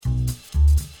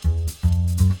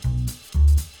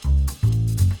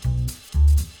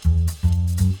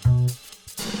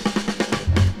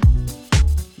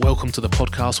Welcome to the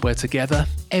podcast where together,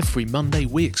 every Monday,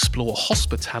 we explore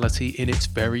hospitality in its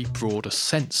very broadest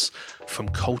sense. From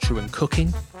culture and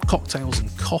cooking, cocktails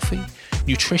and coffee,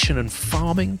 nutrition and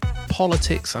farming,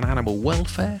 politics and animal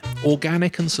welfare,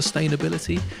 organic and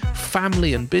sustainability,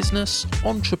 family and business,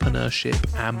 entrepreneurship,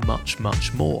 and much,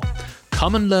 much more.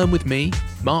 Come and learn with me,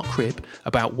 Mark Cribb,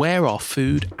 about where our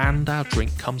food and our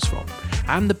drink comes from,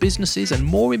 and the businesses and,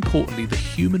 more importantly, the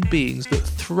human beings that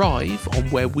thrive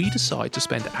on where we decide to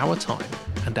spend our time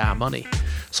and our money.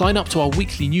 Sign up to our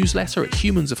weekly newsletter at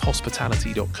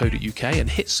humansofhospitality.co.uk and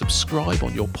hit subscribe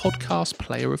on your podcast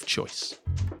player of choice.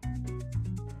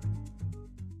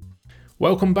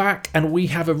 Welcome back, and we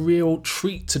have a real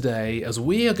treat today as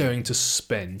we are going to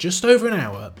spend just over an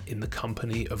hour in the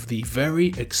company of the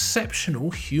very exceptional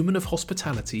human of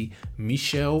hospitality,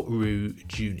 Michel Roux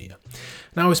Jr.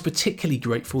 Now, I was particularly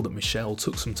grateful that Michel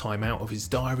took some time out of his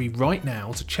diary right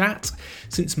now to chat,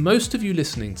 since most of you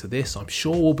listening to this, I'm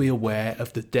sure, will be aware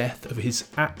of the death of his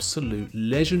absolute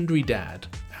legendary dad,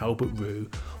 Albert Roux,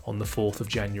 on the 4th of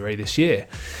January this year.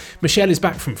 Michel is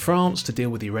back from France to deal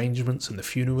with the arrangements and the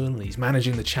funeral, and he's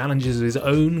managing the challenges of his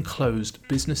own closed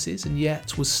businesses, and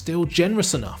yet was still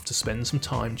generous enough to spend some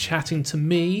time chatting to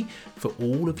me for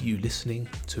all of you listening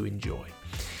to enjoy.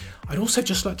 I'd also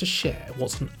just like to share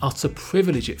what an utter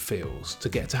privilege it feels to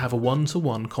get to have a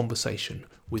one-to-one conversation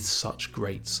with such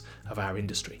greats of our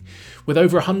industry. With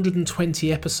over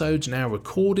 120 episodes now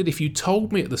recorded, if you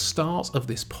told me at the start of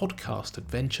this podcast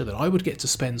adventure that I would get to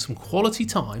spend some quality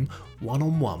time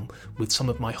one-on-one with some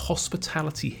of my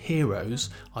hospitality heroes,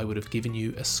 I would have given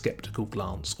you a sceptical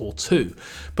glance or two.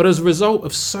 But as a result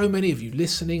of so many of you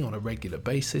listening on a regular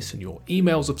basis, and your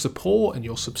emails of support and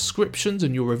your subscriptions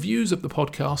and your reviews of the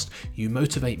podcast, you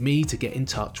motivate me to get in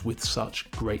touch with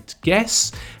such great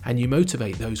guests, and you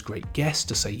motivate those great guests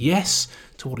to say yes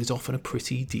to what is often a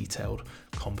pretty detailed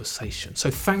conversation.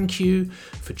 So thank you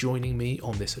for joining me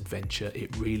on this adventure.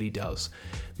 It really does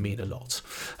mean a lot.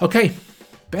 Okay,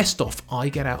 best off I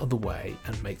get out of the way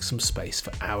and make some space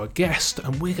for our guest,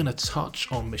 and we're going to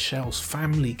touch on Michel's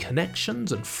family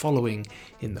connections and following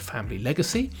in the family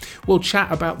legacy. We'll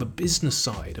chat about the business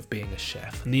side of being a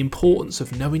chef and the importance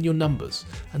of knowing your numbers,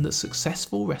 and that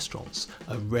successful restaurants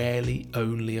are rarely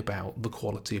only about the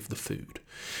quality of the food.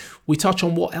 We touch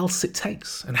on what else it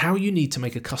takes and how you need to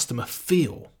make a customer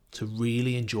feel to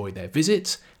really enjoy their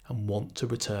visit and want to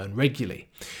return regularly.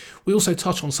 We also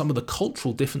touch on some of the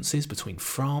cultural differences between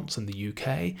France and the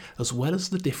UK, as well as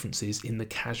the differences in the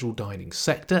casual dining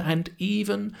sector and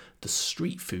even the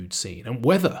street food scene, and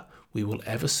whether we will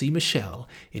ever see Michel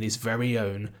in his very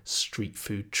own street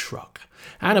food truck.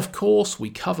 And of course,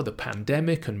 we cover the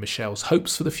pandemic and Michel's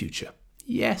hopes for the future.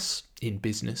 Yes, in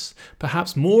business,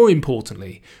 perhaps more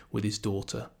importantly, with his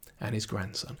daughter and his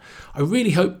grandson. I really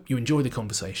hope you enjoy the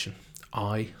conversation.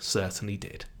 I certainly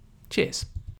did. Cheers.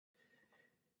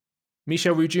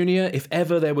 Michel Roux Jr., if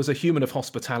ever there was a human of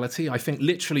hospitality, I think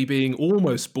literally being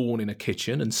almost born in a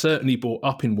kitchen and certainly brought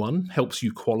up in one helps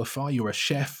you qualify. You're a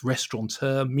chef,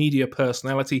 restaurateur, media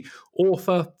personality,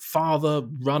 author, father,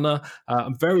 runner.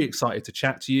 I'm very excited to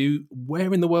chat to you.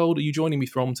 Where in the world are you joining me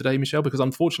from today, Michel? Because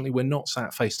unfortunately, we're not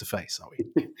sat face to face, are we?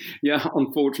 Yeah,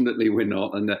 unfortunately, we're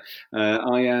not. And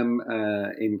I am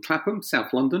in Clapham,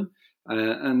 South London.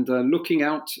 And looking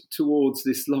out towards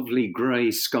this lovely grey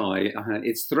sky,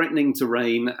 it's threatening to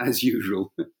rain as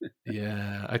usual.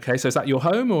 Yeah. Okay. So is that your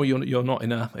home, or you're not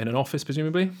in an office,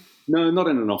 presumably? No, not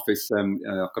in an office. I've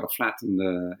got a flat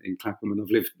in Clapham, and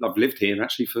I've lived here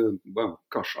actually for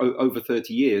over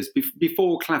 30 years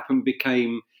before Clapham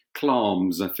became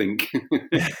Clarms, I think.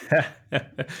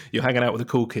 You're hanging out with the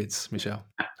cool kids, Michel.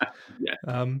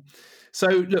 Yeah. So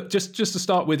look, just to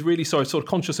start with, really sorry, sort of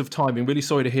conscious of timing, really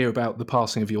sorry to hear about the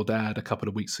passing of your dad a couple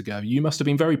of weeks ago. You must have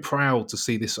been very proud to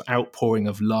see this outpouring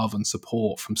of love and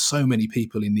support from so many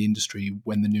people in the industry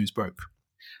when the news broke.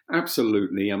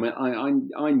 Absolutely. I mean,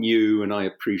 I knew and I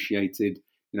appreciated,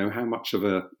 how much of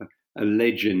a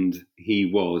legend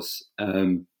he was.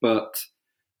 But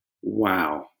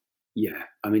wow, yeah.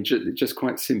 I mean, just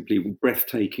quite simply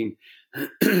breathtaking.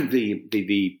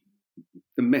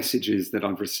 The messages that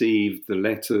I've received, the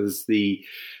letters, the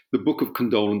book of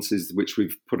condolences, which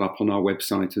we've put up on our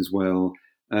website as well.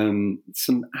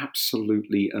 Some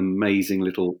absolutely amazing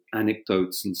little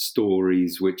anecdotes and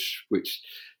stories, which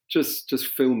just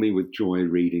fill me with joy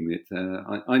reading it.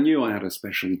 I knew I had a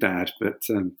special dad, but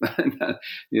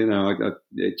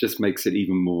it just makes it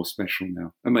even more special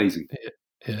now. Amazing.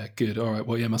 Yeah, good. All right.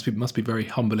 Well, yeah, must be very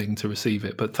humbling to receive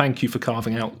it. But thank you for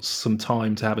carving out some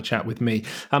time to have a chat with me.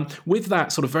 With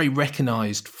that sort of very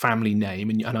recognised family name,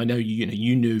 and I know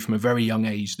you knew from a very young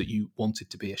age that you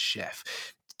wanted to be a chef.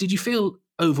 Did you feel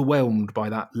overwhelmed by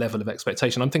that level of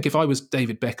expectation? I'm thinking if I was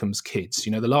David Beckham's kids,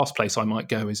 the last place I might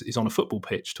go is on a football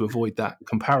pitch to avoid that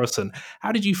comparison.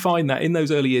 How did you find that in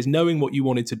those early years, knowing what you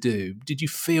wanted to do? Did you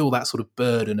feel that sort of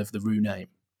burden of the Roux name?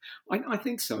 I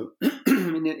think so.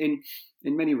 in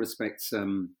many respects,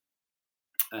 the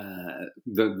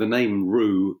name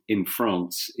Roux in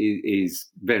France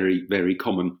is very, very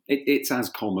common. It's as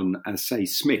common as, say,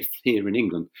 Smith here in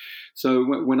England. So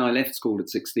when I left school at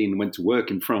 16 and went to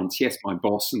work in France, yes, my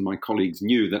boss and my colleagues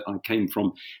knew that I came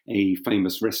from a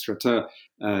famous restaurateur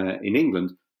in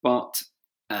England, but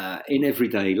in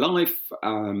everyday life,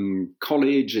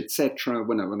 college, etc.,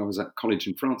 when I was at college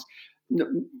in France, no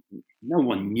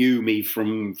one knew me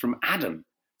from Adam.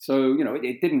 So,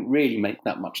 it didn't really make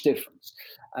that much difference.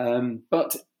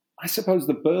 But I suppose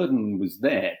the burden was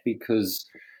there because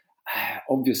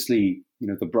obviously,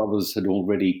 the brothers had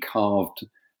already carved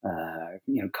their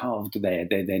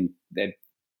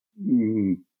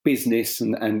business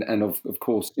and of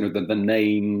course, the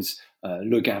names,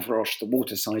 Le Gavroche, the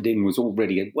Waterside Inn was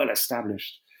already well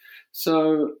established.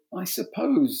 So I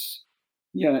suppose,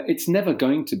 it's never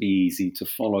going to be easy to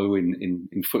follow in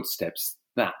footsteps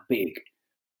that big.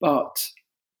 But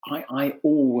I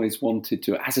always wanted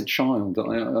to, as a child,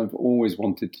 I've always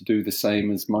wanted to do the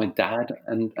same as my dad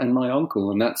and my uncle,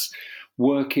 and that's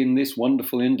work in this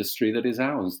wonderful industry that is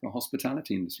ours, the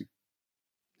hospitality industry.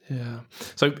 Yeah.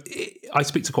 So I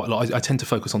speak to quite a lot. I tend to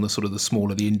focus on the sort of the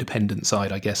smaller, the independent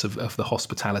side, I guess, of the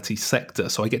hospitality sector.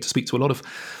 So I get to speak to a lot of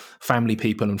family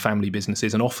people and family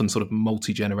businesses, and often sort of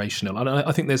multi-generational. And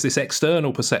I think there's this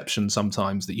external perception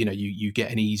sometimes that, you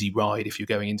get an easy ride if you're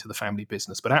going into the family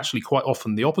business. But actually quite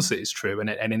often the opposite is true. And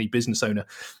any business owner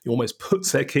almost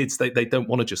puts their kids, they don't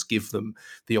want to just give them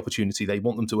the opportunity. They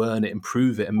want them to earn it and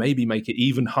prove it and maybe make it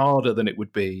even harder than it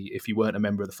would be if you weren't a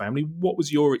member of the family. What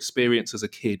was your experience as a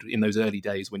kid in those early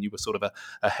days when you were sort of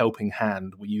a helping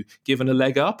hand? Were you given a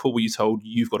leg up, or were you told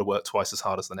you've got to work twice as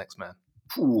hard as the next man?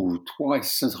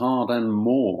 Twice as hard and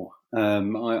more.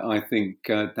 I think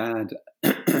Dad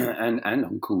and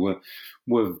Uncle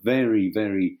were very,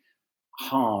 very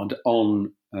hard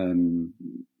on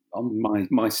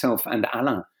myself and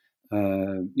Alain.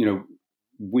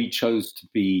 We chose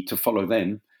to follow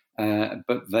them,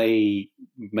 but they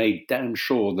made damn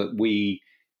sure that we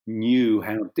knew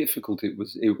how difficult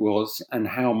it was, and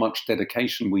how much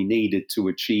dedication we needed to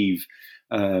achieve.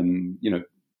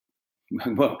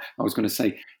 Well, I was going to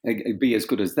say, be as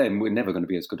good as them. We're never going to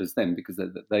be as good as them because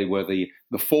they were the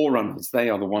forerunners. They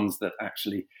are the ones that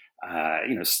actually,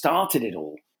 started it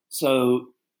all.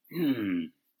 So,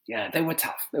 they were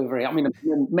tough. They were very. I mean,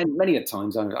 many a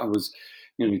times I was,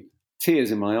 tears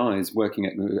in my eyes working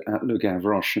at Le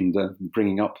Gavroche and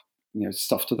bringing up,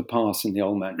 stuff to the pass, and the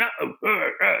old man,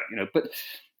 no, but.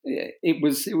 It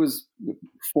was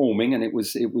forming, and it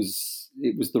was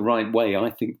the right way,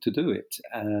 I think, to do it.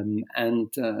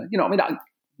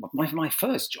 My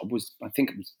first job was, I think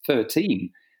it was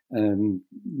 13,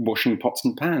 washing pots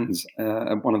and pans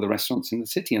at one of the restaurants in the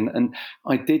city, and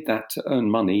I did that to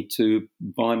earn money to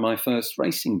buy my first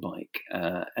racing bike,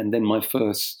 and then my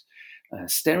first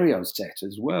stereo set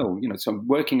as well. So I'm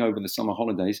working over the summer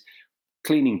holidays,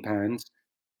 cleaning pans,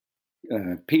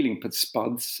 peeling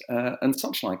spuds and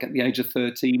such like at the age of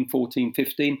 13, 14,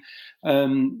 15,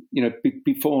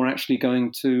 before actually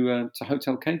going to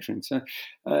hotel catering. So,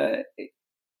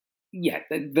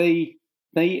 they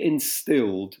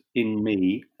instilled in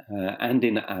me and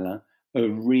in Alain a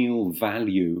real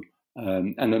value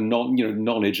and a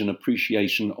knowledge and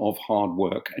appreciation of hard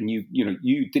work. And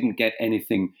you didn't get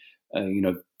anything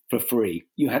for free.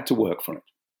 You had to work for it.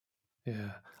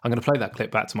 Yeah. I'm going to play that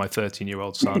clip back to my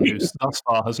 13-year-old son, who thus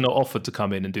far has not offered to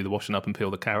come in and do the washing up and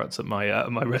peel the carrots at my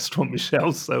restaurant,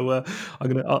 Michel. So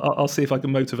I'll see if I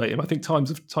can motivate him. I think times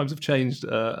have changed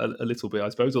a little bit, I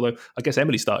suppose. Although I guess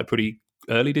Emily started pretty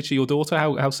early, did she? Your daughter?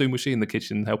 How soon was she in the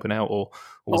kitchen helping out, or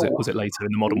was it later in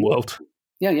the modern world?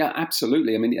 Yeah,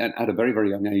 absolutely. I mean, at a very,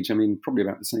 very young age. I mean, probably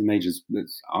about the same age as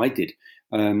I did,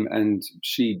 and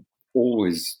she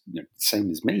always,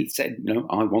 same as me, said,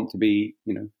 I want to be,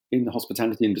 in the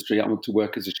hospitality industry. I want to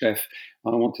work as a chef.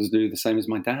 I want to do the same as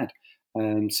my dad.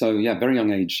 So yeah, very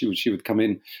young age, she would come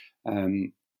in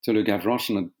to Le Gavroche,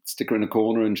 and I'd stick her in a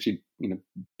corner, and she'd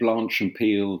blanch and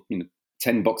peel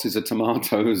 10 boxes of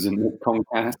tomatoes and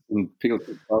concasse and peel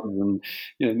buds,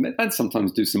 and I'd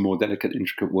sometimes do some more delicate,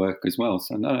 intricate work as well.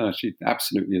 So no, she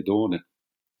absolutely adored it.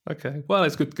 Okay, well,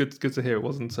 it's good to hear it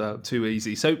wasn't too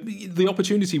easy. So the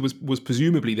opportunity was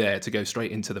presumably there to go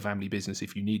straight into the family business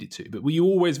if you needed to. But were you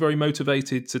always very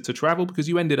motivated to travel, because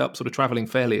you ended up sort of traveling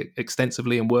fairly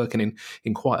extensively and working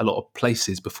in quite a lot of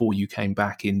places before you came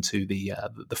back into the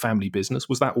family business?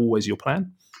 Was that always your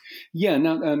plan? Yeah.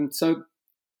 Now, so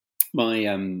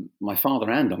my father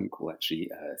and uncle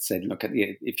actually said, look,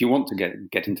 if you want to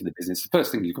get into the business, the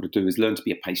first thing you've got to do is learn to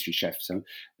be a pastry chef. So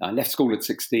I left school at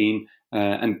 16,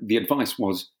 and the advice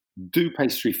was do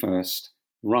pastry first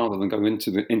rather than go into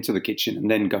the kitchen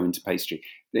and then go into pastry.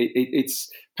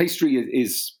 Pastry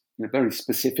is very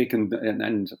specific, and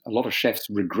a lot of chefs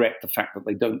regret the fact that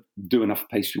they don't do enough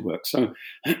pastry work. So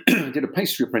I did a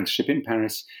pastry apprenticeship in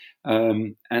Paris,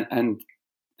 and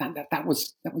that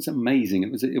was amazing.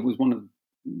 It was one of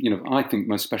I think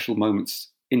most special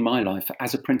moments in my life,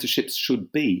 as apprenticeships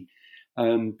should be,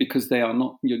 because they are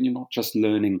not you're not just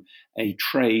learning a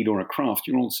trade or a craft.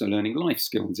 You're also learning life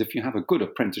skills. If you have a good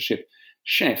apprenticeship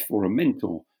chef or a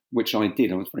mentor, which I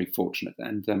did, I was very fortunate,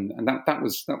 and that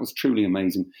was truly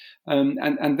amazing. And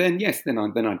then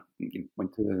I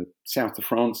went to the south of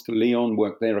France, to Lyon,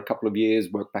 worked there a couple of years,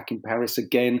 worked back in Paris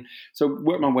again. So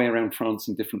worked my way around France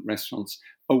in different restaurants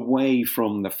away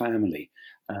from the family,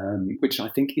 which I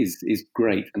think is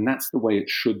great, and that's the way it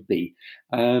should be.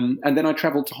 And then I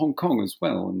travelled to Hong Kong as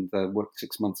well, and worked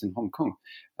 6 months in Hong Kong.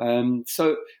 And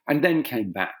then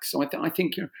came back. So I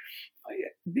think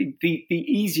the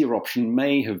easier option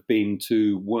may have been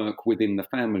to work within the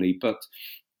family, but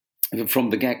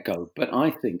from the get-go. But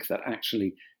I think that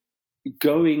actually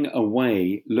going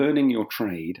away, learning your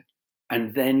trade,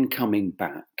 and then coming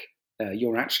back,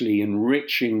 you're actually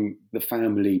enriching the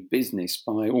family business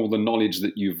by all the knowledge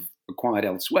that you've acquired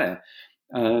elsewhere.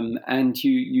 And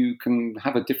you can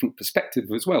have a different perspective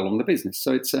as well on the business.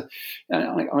 So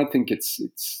I think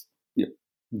it's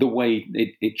the way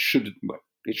it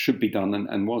should be done,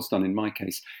 and was done in my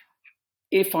case.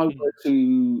 If I were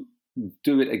to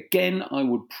do it again, I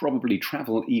would probably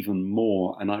travel even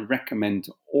more. And I recommend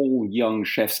all young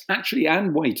chefs, actually,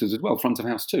 and waiters as well, front of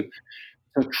house too,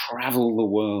 to travel the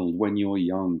world when you're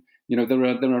young. There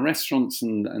are restaurants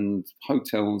and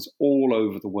hotels all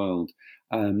over the world.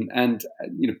 And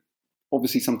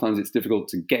obviously sometimes it's difficult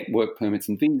to get work permits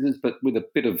and visas, but with a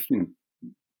bit of,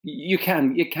 it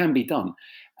can be done.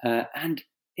 And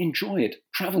enjoy it,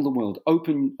 travel the world,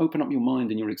 open up your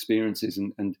mind and your experiences.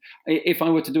 And if I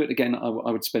were to do it again, I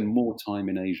would spend more time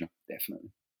in Asia,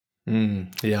 definitely.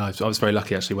 Yeah, I was very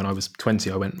lucky actually. When I was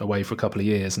 20, I went away for a couple of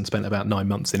years and spent about 9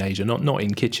 months in Asia. Not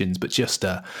in kitchens, but just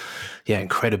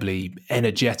incredibly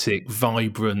energetic,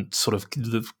 vibrant, sort of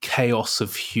the chaos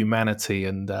of humanity,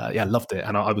 and loved it.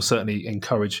 And I would certainly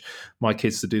encourage my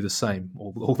kids to do the same.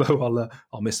 Although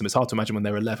I'll miss them. It's hard to imagine when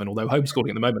they're 11. Although homeschooling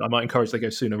at the moment, I might encourage they go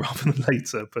sooner rather than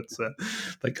later, but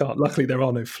they can't. Luckily, there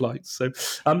are no flights. So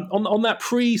on that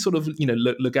pre sort of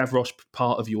Le Gavroche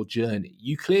part of your journey,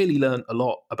 you clearly learned a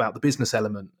lot about the business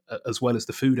element as well as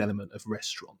the food element of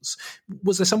restaurants.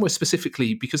 Was there somewhere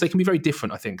specifically, because they can be very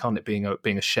different, I think, can't it, being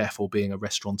a chef or being a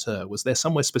restaurateur? Was there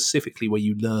somewhere specifically where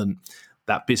you learn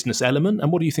that business element?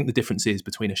 And what do you think the difference is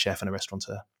between a chef and a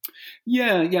restaurateur?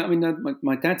 Yeah. I mean,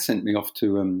 my dad sent me off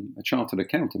to a chartered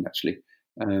accountant, actually,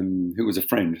 who was a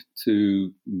friend,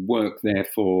 to work there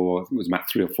for, I think it was about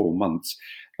 3 or 4 months,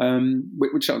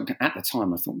 which at the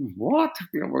time I thought, what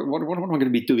am I going to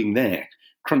be doing there?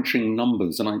 Crunching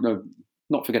numbers. And I know,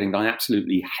 not forgetting that I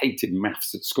absolutely hated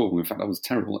maths at school. In fact, I was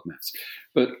terrible at maths.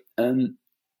 But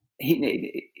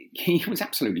he was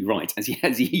absolutely right, as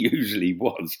he usually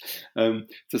was,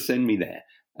 to send me there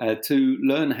to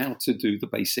learn how to do the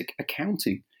basic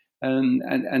accounting.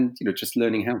 And just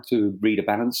learning how to read a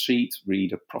balance sheet,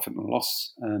 read a profit and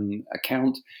loss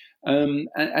account,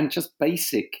 and just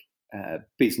basic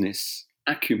business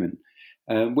acumen,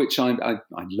 which I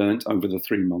learnt over the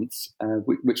 3 months,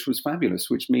 which was fabulous.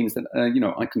 Which means that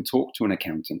I can talk to an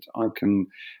accountant, I can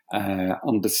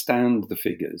understand the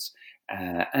figures,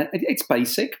 and it's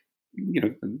basic.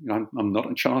 I'm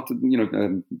not a chartered,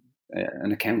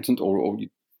 an accountant, or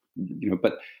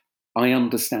but I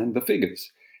understand the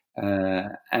figures.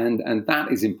 And that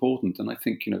is important. And I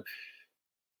think,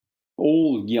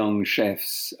 all young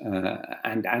chefs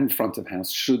and front of house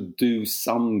should do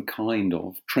some kind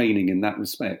of training in that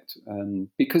respect,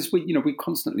 because we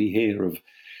constantly hear of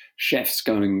chefs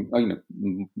going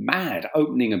mad,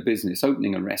 opening a business,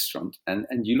 opening a restaurant, and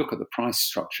you look at the price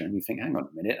structure and you think, hang on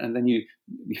a minute, and then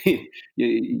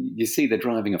you see they're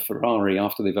driving a Ferrari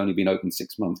after they've only been open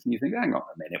 6 months, and you think, hang on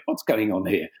a minute, what's going on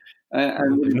here?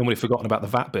 And they've normally forgotten about the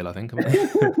VAT bill, I think.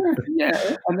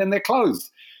 Yeah, and then they're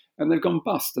closed. and they've gone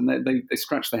bust, and they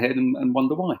scratch their head and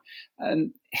wonder why.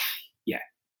 And yeah,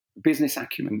 business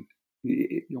acumen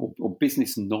or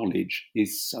business knowledge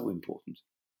is so important.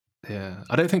 Yeah,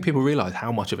 I don't think people realise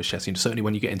how much of a chef, certainly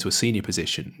when you get into a senior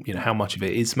position, how much of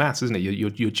it is maths, isn't it?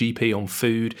 Your GP on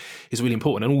food is really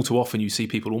important, and all too often you see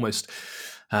people almost,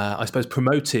 I suppose,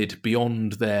 promoted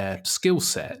beyond their skill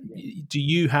set. Do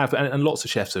you have, and lots of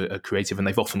chefs are creative, and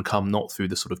they've often come not through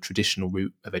the sort of traditional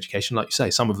route of education, like you say.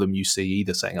 Some of them you see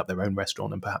either setting up their own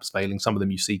restaurant and perhaps failing. Some of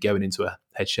them you see going into a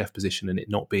head chef position and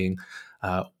it not being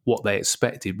what they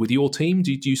expected. With your team,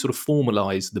 do you sort of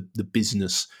formalise the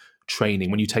business training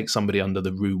when you take somebody under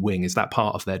the Roux wing? Is that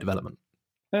part of their development?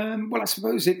 Well, I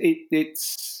suppose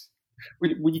it's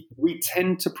we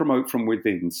tend to promote from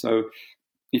within. So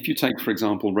if you take, for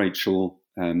example, Rachel,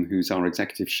 who's our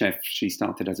executive chef, she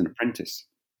started as an apprentice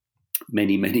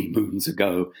many moons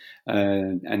ago,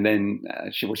 and then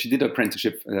she did her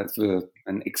apprenticeship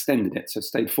and extended it, so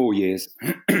stayed 4 years,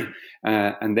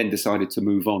 and then decided to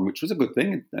move on, which was a good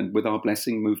thing, and with our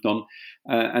blessing moved on,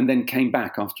 and then came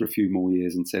back after a few more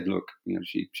years and said, look,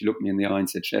 she looked me in the eye and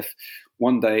said, chef,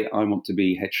 one day I want to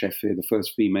be head chef here, the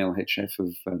first female head chef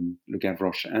of Le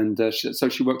Gavroche, and so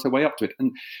she worked her way up to it.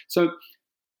 And so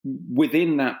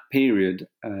within that period,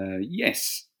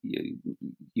 yes,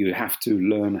 you have to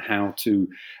learn how to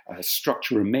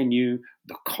structure a menu,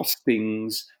 the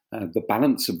costings, the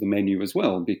balance of the menu as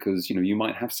well, because you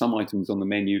might have some items on the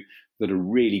menu that are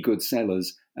really good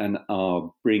sellers and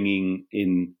are bringing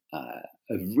in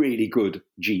a really good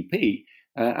GP,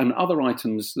 and other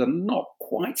items that are not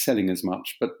quite selling as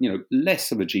much, but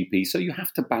less of a GP. So you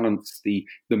have to balance the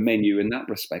menu in that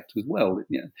respect as well.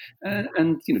 Yeah.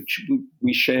 And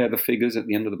we share the figures at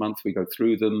the end of the month. We go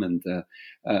through them and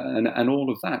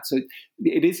all of that. So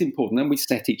it is important. And we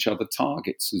set each other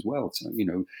targets as well. So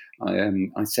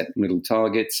I set them little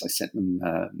targets. I set them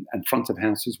and front of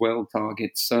house as well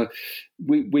targets. So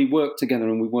we work together,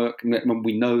 and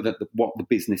we know that what the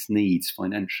business needs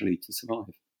financially to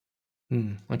survive.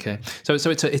 Okay, so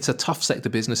it's a tough sector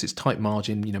business. It's tight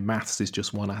margin. Maths is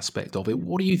just one aspect of it.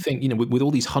 What do you think? With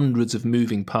all these hundreds of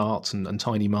moving parts and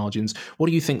tiny margins, what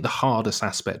do you think the hardest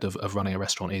aspect of running a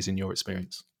restaurant is in your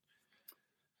experience?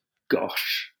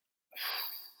 Gosh,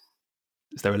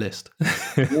 is there a list?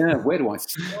 Yeah, where do I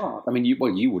start? I mean, you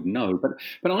would know,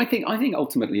 but I think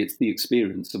ultimately it's the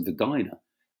experience of the diner.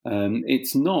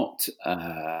 It's not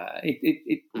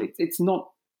it's not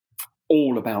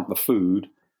all about the food.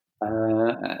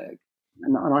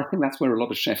 And I think that's where a lot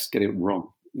of chefs get it wrong.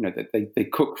 That they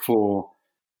cook for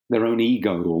their own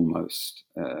ego almost,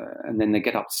 and then they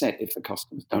get upset if the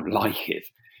customers don't like it.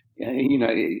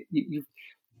 You've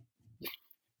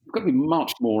got to be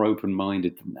much more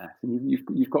open-minded than that, and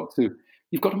you've got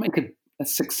to make a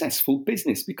successful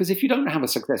business, because if you don't have a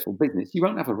successful business, you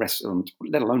won't have a restaurant,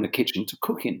 let alone a kitchen to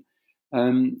cook in.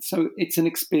 So it's an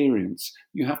experience.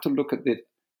 You have to look at it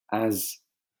as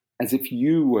if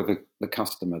you were the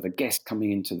customer, the guest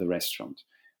coming into the restaurant.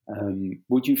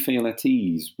 Would you feel at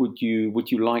ease? Would you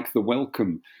like the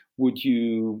welcome? Would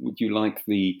you like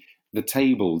the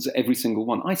tables, every single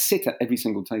one? I sit at every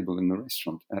single table in the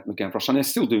restaurant at Le Gavroche, and I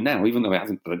still do now, even though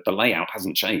the layout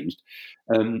hasn't changed.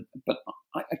 But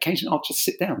occasionally I'll just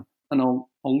sit down and I'll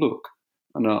look,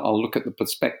 and I'll look at the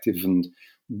perspective and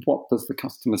what does the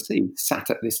customer see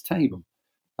sat at this table.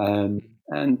 And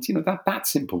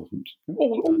that's important.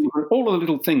 All of the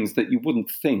little things that you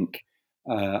wouldn't think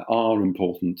are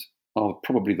important are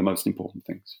probably the most important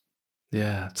things.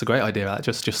 Yeah, it's a great idea.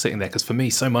 Just sitting there, because for me,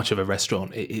 so much of a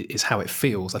restaurant is how it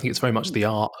feels. I think it's very much the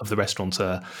art of the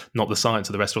restaurateur, not the science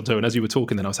of the restaurateur. And as you were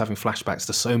talking, then I was having flashbacks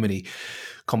to so many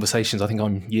conversations. I think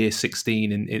I'm year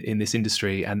 16 in this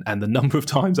industry, and the number of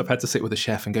times I've had to sit with a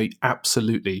chef and go,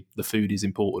 absolutely, the food is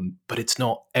important, but it's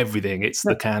not everything. It's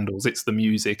the candles, it's the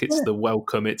music, it's the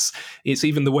welcome, it's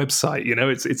even the website.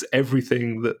 It's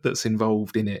everything that's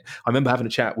involved in it. I remember having a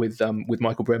chat with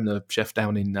Michael Bremner, chef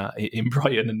down in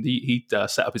Brighton, and he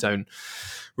set up his own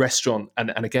restaurant,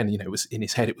 and again, it was in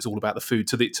his head, it was all about the food,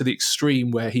 to the extreme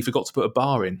where he forgot to put a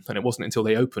bar in, and it wasn't until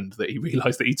they opened that he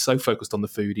realised that he'd so focused on the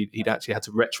food, he'd actually had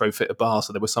to retrofit a bar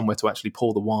so there was somewhere to actually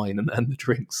pour the wine and the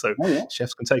drinks. So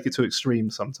chefs can take it to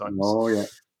extremes sometimes. Oh yeah.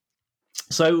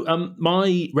 So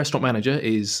my restaurant manager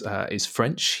is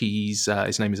French. His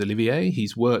name is Olivier.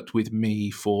 He's worked with me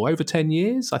for over 10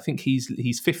 years. I think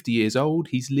he's 50 years old.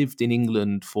 He's lived in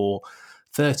England for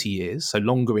 30 years, so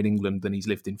longer in England than he's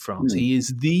lived in France. Mm. He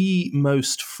is the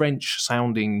most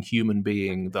French-sounding human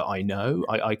being that I know.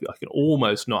 I can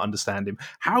almost not understand him.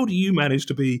 How do you manage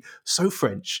to be so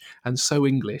French and so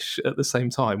English at the same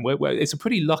time? Where it's a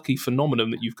pretty lucky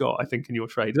phenomenon that you've got, I think, in your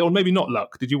trade. Or maybe not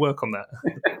luck. Did you work on that?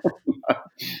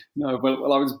 No,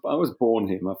 well, I was born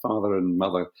here. My father and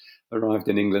mother arrived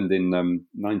in England in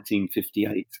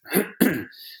 1958.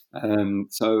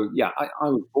 So yeah, I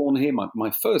was born here.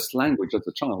 My first language as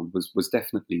a child was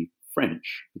definitely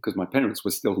French because my parents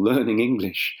were still learning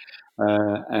English,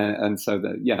 and so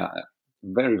that yeah,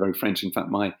 very very French. In fact,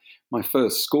 my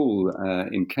first school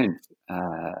in Kent,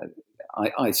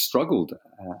 I struggled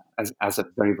as a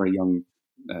very very young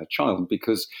child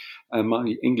because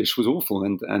my English was awful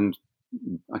and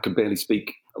I could barely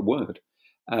speak a word.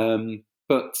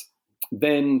 But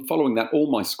then following that,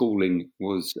 all my schooling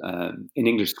was in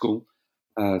English school.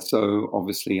 So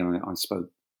obviously I spoke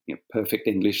perfect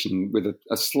English and with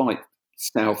a slight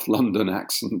South London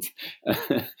accent.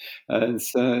 And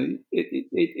so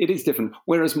it is different.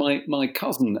 Whereas my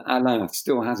cousin Alain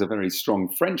still has a very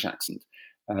strong French accent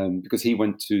because he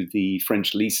went to the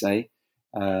French lycée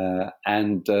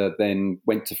and then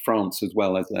went to France as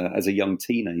well as a young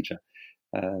teenager.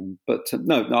 But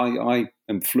no, I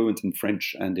am fluent in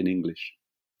French and in English.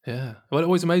 Yeah. Well, it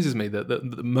always amazes me that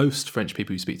most French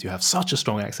people you speak to have such a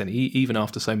strong accent, even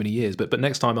after so many years. But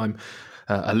next time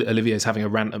Olivier's having a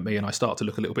rant at me and I start to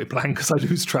look a little bit blank because I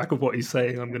lose track of what he's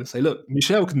saying, I'm going to say, look,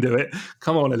 Michel can do it.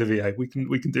 Come on, Olivier, we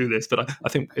can do this. But I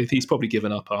think he's probably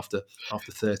given up after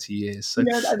 30 years. So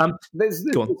yeah, there's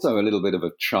also a little bit of a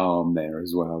charm there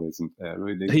as well, isn't there?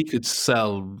 Really? He could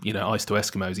sell, ice to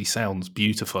Eskimos. He sounds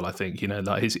beautiful. I think,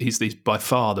 like he's by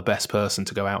far the best person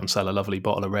to go out and sell a lovely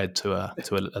bottle of red to a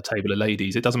table of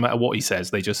ladies. It doesn't matter what he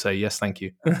says; they just say yes, thank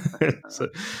you. So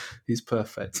he's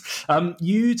perfect.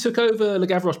 You took over Le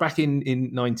Gavroche back in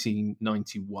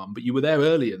 1991, but you were there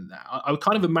earlier than that. I was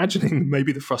kind of imagining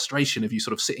maybe the frustration of you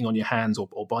sort of sitting on your hands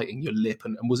or biting your lip,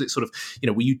 and was it sort of,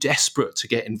 were you desperate to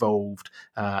get involved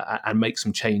and make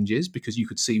some changes because you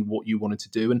could see what you wanted to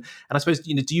do? And I suppose,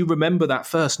 do you remember that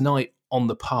first night on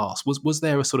the pass? Was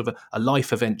there a sort of a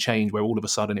life event change where all of a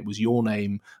sudden it was your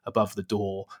name above the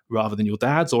door rather than your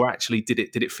dad's, or actually did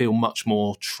it feel much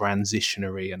more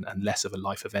transitionary and less of a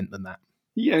life event than that?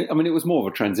 Yeah, I mean, it was more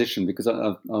of a transition because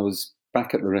I was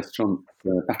back at the restaurant,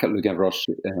 back at Le Gavroche,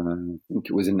 I think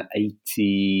it was in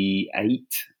 88,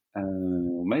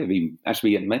 maybe,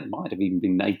 actually it might have even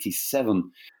been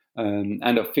 87,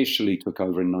 and officially took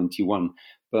over in 91.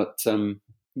 But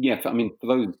yeah, I mean, for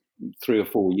those 3 or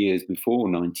 4 years before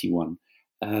 91,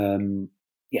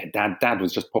 yeah, Dad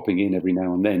was just popping in every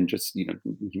now and then. Just he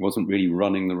wasn't really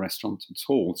running the restaurant at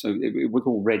all. So it was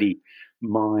already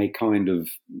my kind of.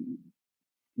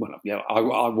 Well, yeah, I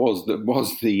was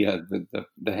the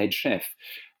head chef,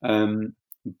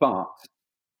 but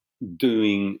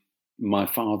doing my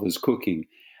father's cooking.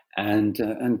 And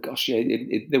gosh, yeah,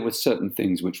 there were certain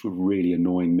things which were really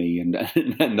annoying me, and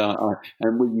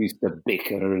we used to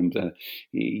bicker, and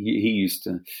he used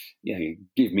to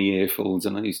give me earfuls,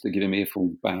 and I used to give him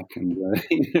earfuls back, and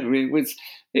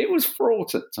it was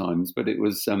fraught at times, but it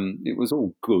was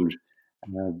all good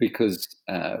because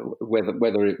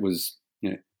whether it was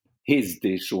his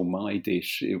dish or my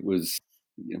dish, it was.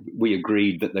 We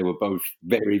agreed that they were both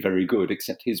very, very good,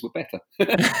 except his were better.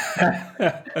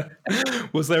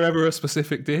 Was there ever a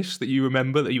specific dish that you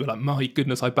remember that you were like, my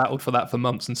goodness, I battled for that for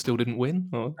months and still didn't win?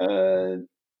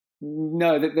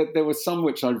 No, there were some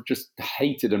which I just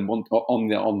hated and want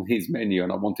on his menu,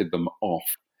 and I wanted them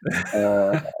off.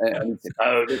 And he said,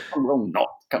 "Oh, this one will not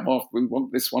come off. We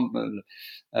want this one."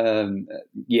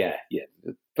 Yeah.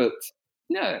 But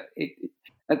no,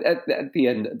 at the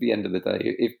end of the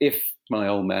day, if my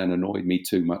old man annoyed me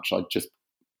too much, I'd just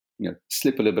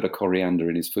slip a little bit of coriander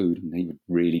in his food, and he would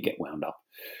really get wound up.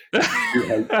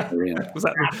 That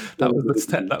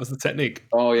was the technique.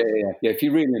 Oh yeah. If he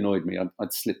really annoyed me,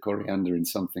 I'd slip coriander in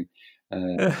something.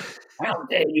 How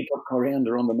dare you put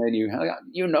coriander on the menu? I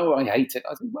hate it.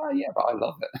 I said, well, yeah, but I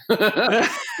love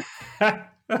it.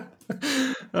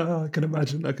 I can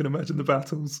imagine the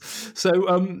battles. So,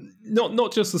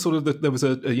 not just the sort of there was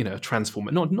a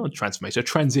transformation, not a transformation, a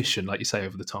transition, like you say,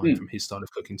 over the time from his style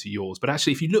of cooking to yours. But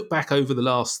actually, if you look back over the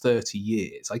last 30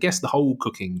 years, I guess the whole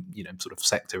cooking, sort of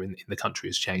sector in the country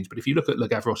has changed. But if you look at Le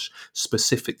Gavroche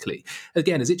specifically,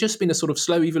 again, has it just been a sort of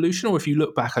slow evolution, or if you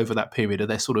look back over that period, are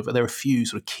there a few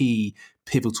sort of key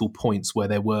pivotal points where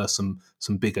there were some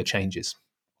bigger changes?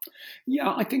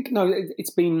 Yeah, I think it's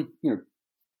been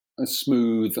a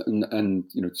smooth and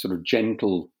sort of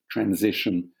gentle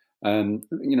transition.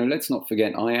 Let's not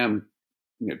forget, I am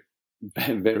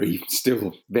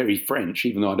still very French,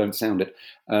 even though I don't sound it.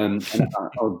 And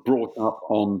I was brought up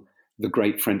on the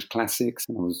great French classics,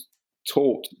 and I was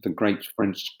taught the great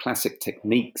French classic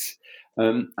techniques,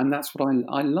 and that's what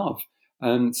I love.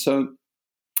 So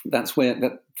that's where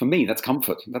that for me that's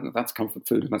comfort. That's comfort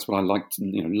food, and that's what I like to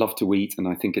love to eat. And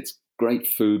I think it's great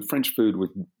food. French food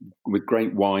with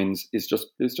great wines is just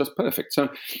perfect. So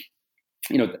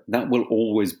that will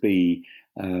always be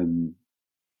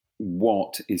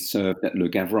what is served at Le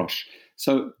Gavroche.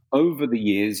 So over the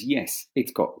years, yes,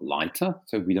 it's got lighter.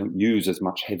 So we don't use as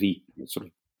much heavy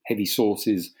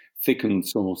sauces, thickened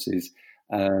sauces.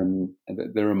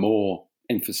 There are more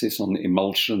emphasis on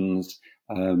emulsions,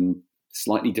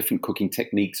 slightly different cooking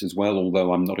techniques as well,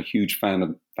 although I'm not a huge fan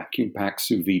of vacuum pack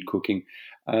sous vide cooking.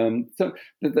 So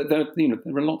there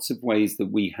are lots of ways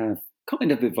that we have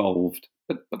kind of evolved,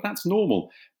 but that's normal.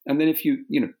 And then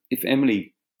if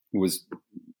Emily was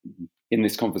in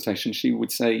this conversation, she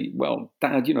would say, well,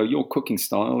 Dad, your cooking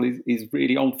style is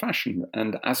really old fashioned.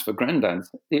 And as for Grandad's,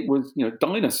 it was,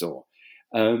 dinosaur.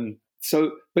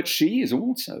 But she is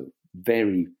also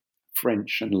very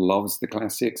French and loves the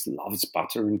classics, loves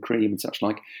butter and cream and such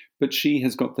like. But she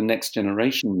has got the next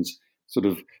generation's sort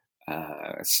of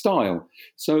style.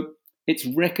 So it's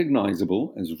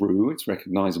recognizable as Roux, it's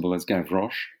recognizable as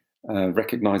Gavroche,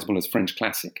 recognizable as French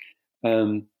classic.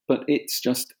 But it's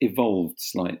just evolved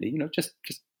slightly, just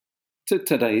to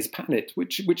today's palate,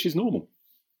 which is normal.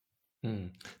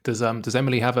 Does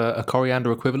Emily have a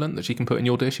coriander equivalent that she can put in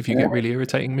your dish if you get really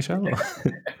irritating, Michel?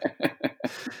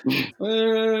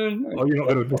 You're not going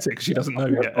to admit it because she doesn't know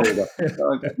yet.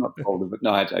 I'm not told her, but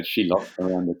no, she loves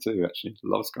coriander too. Actually, she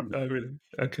loves coriander. Oh, really?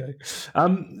 Okay.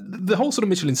 The whole sort of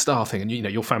Michelin star thing, and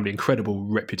your family, incredible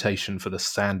reputation for the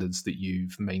standards that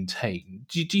you've maintained.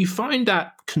 Do you find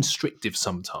that constrictive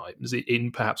sometimes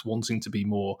in perhaps wanting to be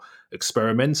more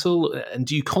experimental? And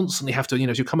do you constantly have to,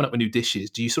 as you're coming up with new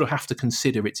dishes, do you sort of have to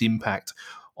consider its impact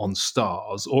on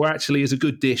stars, or actually is a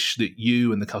good dish that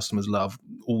you and the customers love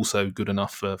also good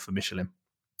enough for Michelin?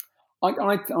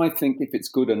 I think if it's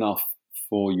good enough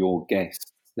for your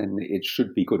guests, then it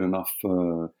should be good enough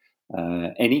for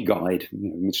any guide,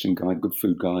 Michelin guide, Good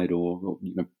Food Guide, or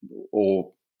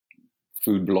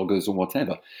food bloggers or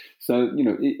whatever. So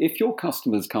if your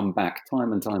customers come back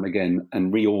time and time again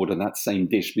and reorder that same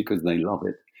dish because they love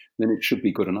it, then it should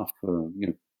be good enough for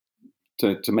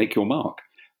to make your mark.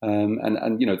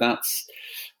 That's.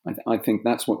 I think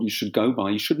that's what you should go by.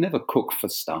 You should never cook for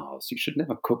stars. You should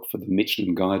never cook for the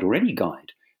Michelin guide or any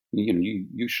guide.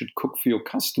 You should cook for your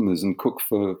customers and cook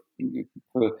for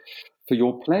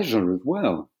your pleasure as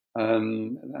well.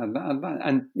 And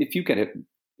if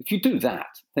you do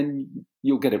that, then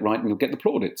you'll get it right and you'll get the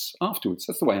plaudits afterwards.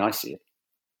 That's the way I see it.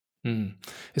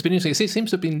 It's been interesting. It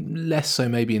seems to have been less so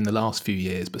maybe in the last few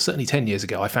years, but certainly 10 years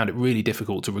ago, I found it really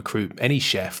difficult to recruit any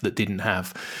chef that didn't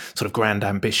have sort of grand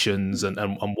ambitions and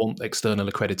want external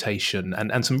accreditation,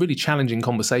 and some really challenging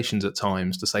conversations at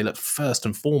times to say, look, first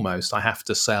and foremost, I have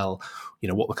to sell,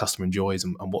 what the customer enjoys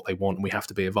and what they want, and we have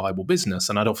to be a viable business.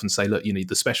 And I'd often say, look,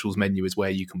 the specials menu is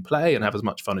where you can play and have as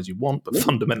much fun as you want, but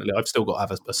fundamentally, I've still got to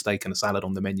have a steak and a salad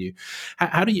on the menu.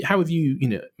 How have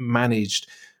you managed,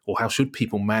 or how should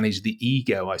people manage the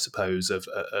ego, I suppose, of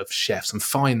chefs and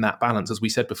find that balance, as we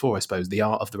said before, I suppose, the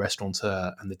art of the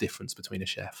restaurateur and the difference between a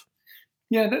chef?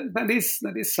 Yeah, that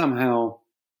is somehow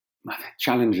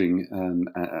challenging.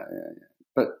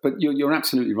 But you're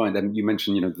absolutely right. You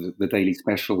mentioned the daily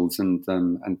specials, and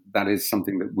that is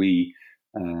something that we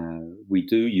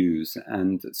do use.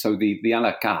 And so the a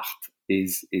la carte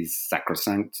is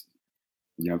sacrosanct.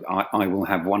 I will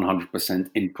have 100%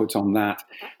 input on that.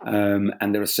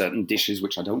 And there are certain dishes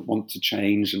which I don't want to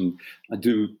change, and I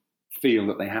do feel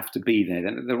that they have to be there.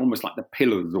 They're almost like the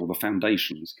pillars or the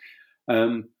foundations.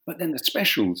 But then the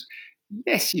specials,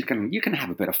 yes, you can have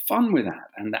a bit of fun with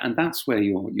that, and that's where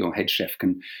your head chef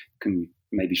can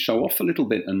maybe show off a little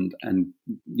bit, and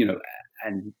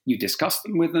you discuss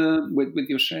them with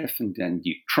your chef, and then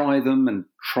you try them and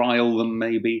trial them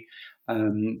maybe,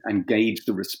 and gauge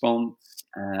the response.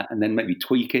 And then maybe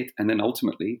tweak it, and then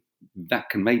ultimately that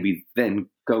can maybe then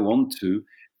go on to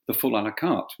the full a la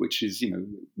carte, which is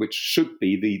which should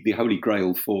be the holy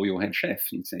grail for your head chef.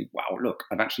 And you say, wow, look,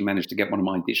 I've actually managed to get one of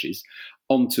my dishes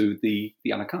onto the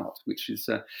a la carte, which is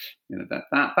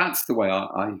that's the way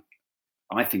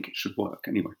I think it should work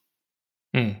anyway.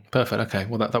 Perfect. Okay.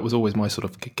 Well, that was always my sort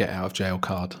of get out of jail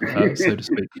card, so to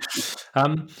speak.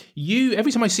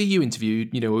 Every time I see you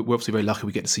interviewed, we're obviously very lucky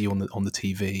we get to see you on the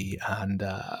TV, and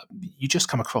you just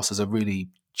come across as a really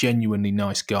genuinely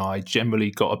nice guy, generally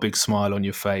got a big smile on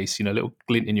your face, a little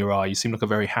glint in your eye. You seem like a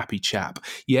very happy chap.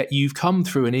 Yet you've come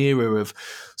through an era of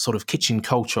sort of kitchen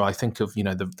culture. I think of,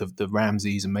 the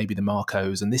Ramsays and maybe the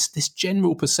Marcos, and this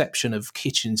general perception of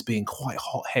kitchens being quite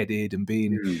hot-headed and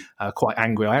being quite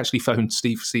angry. I actually phoned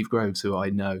Steve Groves, who I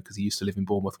know because he used to live in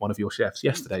Bournemouth, one of your chefs,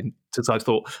 yesterday, because I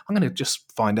thought, I'm going to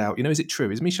just find out, is it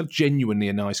true? Is Michel genuinely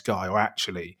a nice guy, or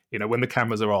actually, when the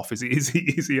cameras are off, is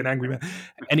he an angry man?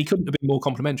 And he couldn't have been more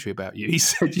complimentary about you. He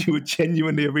said you were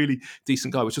genuinely a really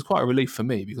decent guy, which was quite a relief for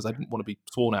me because I didn't want to be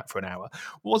sworn at for an hour.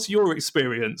 What's your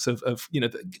experience of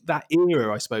that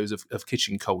era, I suppose, of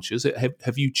kitchen cultures?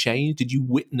 Have you changed? Did you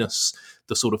witness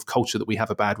the sort of culture that we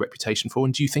have a bad reputation for?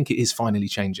 And do you think it is finally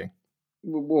changing?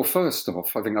 Well, first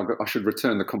off, I think I should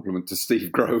return the compliment to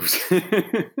Steve Groves.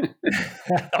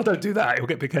 I don't do that; he'll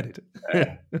get big-headed.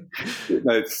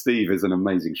 No, Steve is an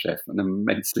amazing chef, an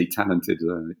immensely talented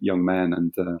young man,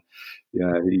 and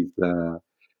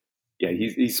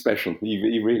he's special.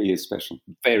 He really is special.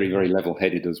 Very, very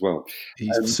level-headed as well.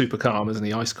 He's super calm, isn't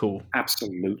he? Ice cool.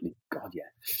 Absolutely, God, yeah.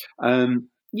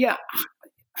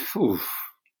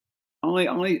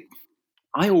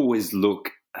 I always look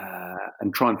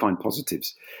and try and find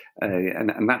positives,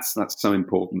 and that's so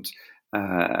important.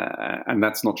 And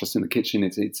that's not just in the kitchen;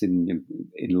 it's in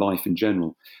life in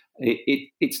general.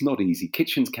 It's not easy.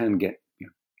 Kitchens can get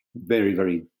very,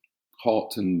 very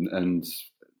hot and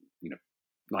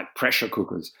like pressure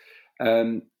cookers.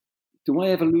 Do I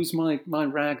ever lose my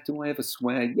rag? Do I ever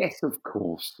swear? Yes, of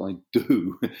course I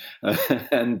do.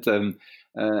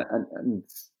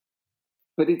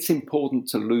 But it's important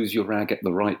to lose your rag at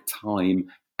the right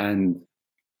time and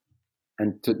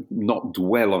to not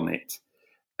dwell on it.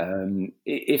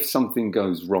 If something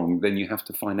goes wrong, then you have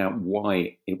to find out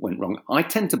why it went wrong. I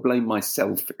tend to blame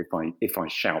myself if I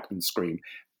shout and scream,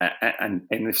 and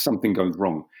if something goes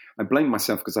wrong, I blame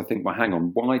myself because I think, well, hang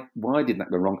on, why did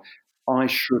that go wrong? I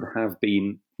should have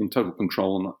been in total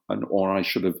control, or I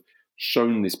should have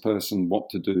shown this person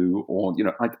what to do, or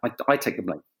I take the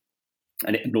blame,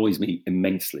 and it annoys me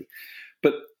immensely.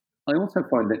 But I also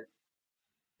find that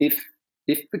if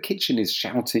the kitchen is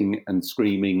shouting and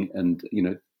screaming and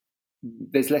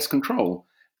there's less control,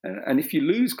 and if you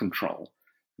lose control,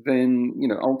 then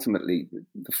ultimately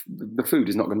the food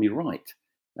is not going to be right.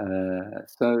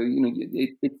 So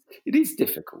it is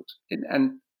difficult,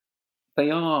 and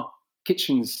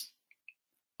kitchens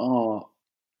are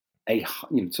a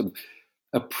sort of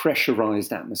a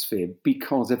pressurized atmosphere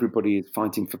because everybody is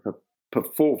fighting for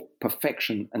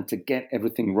perfection and to get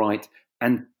everything right,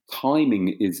 and timing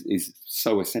is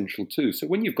so essential too. So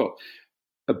when you've got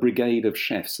a brigade of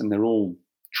chefs and they're all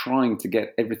trying to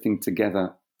get everything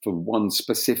together for one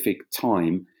specific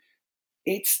time,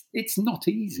 it's not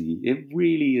easy. It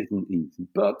really isn't easy.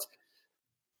 But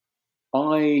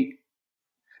I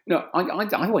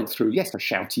went through, yes, a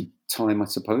shouty time, I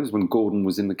suppose, when Gordon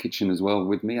was in the kitchen as well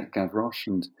with me at Gavroche,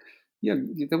 and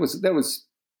there was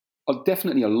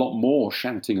definitely a lot more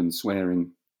shouting and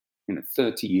swearing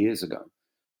 30 years ago.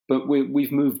 But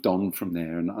we've moved on from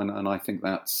there, and I think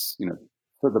that's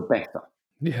for the better.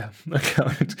 Yeah,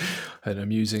 okay. An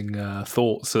amusing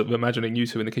thoughts of imagining you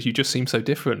two in the kitchen. You just seem so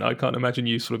different. I can't imagine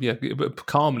you sort of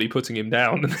calmly putting him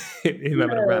down and him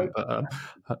having a rant. But,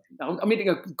 I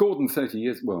mean, Gordon 30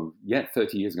 years ago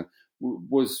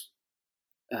was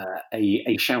a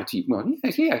shouty,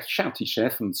 shouty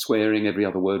chef, and swearing. Every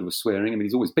other word was swearing. I mean,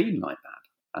 he's always been like that.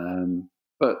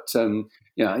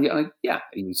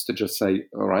 He used to just say,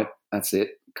 "All right, that's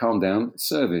it. Calm down.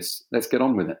 Service. Let's get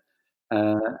on with it."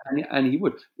 And he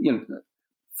would,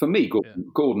 for me,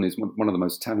 Gordon is one of the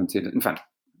most talented, in fact,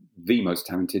 the most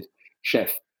talented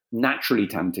chef, naturally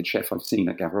talented chef I've seen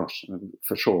at Gavroche,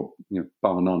 for sure,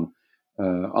 bar none.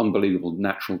 Unbelievable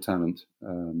natural talent.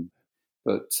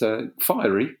 But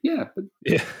fiery, yeah. But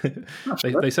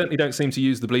they certainly don't seem to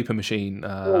use the bleeper machine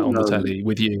on the telly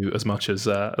with you as much as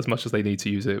they need to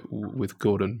use it with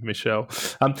Gordon, Michel.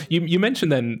 You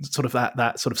mentioned then sort of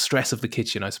that sort of stress of the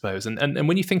kitchen, I suppose, and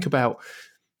when you think about,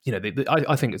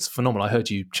 I think it's phenomenal. I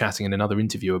heard you chatting in another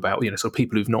interview about sort of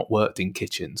people who've not worked in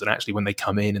kitchens, and actually when they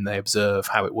come in and they observe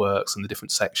how it works and the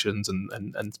different sections,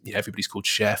 and everybody's called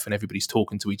chef and everybody's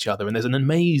talking to each other, and there's an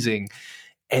amazing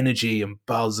energy and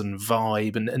buzz and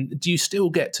vibe, and do you still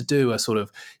get to do a sort of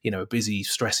a busy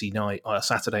stressy night, a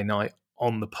Saturday night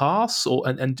on the pass, or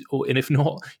if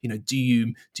not, do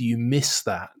you miss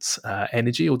that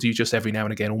energy, or do you just every now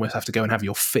and again almost have to go and have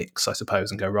your fix, I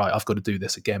suppose, and go, right, I've got to do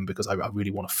this again because I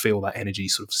really want to feel that energy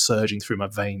sort of surging through my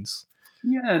veins?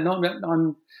 Yeah, no,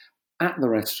 I'm at the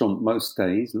restaurant most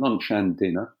days, lunch and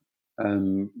dinner,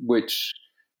 which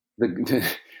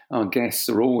our guests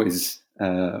are always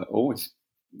always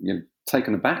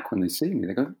taken aback when they see me.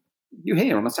 They go, "You're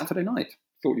here on a Saturday night.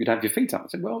 Thought you'd have your feet up." I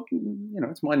said, "Well,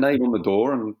 it's my name on the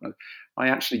door, and I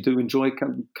actually do enjoy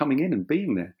coming in and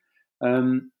being there."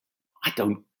 I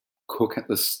don't cook at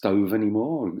the stove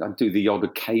anymore. I do the odd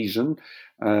occasion.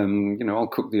 I'll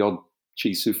cook the odd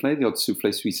cheese soufflé, the odd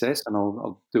soufflé suissesse, and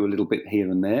I'll do a little bit here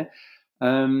and there.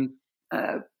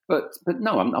 But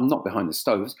no, I'm not behind the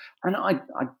stoves. And I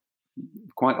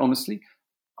quite honestly,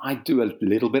 I do a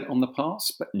little bit on the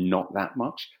pass, but not that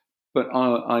much. But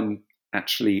I'm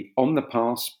actually on the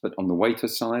pass, but on the waiter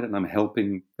side, and I'm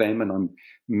helping them, and I'm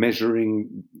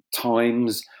measuring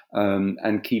times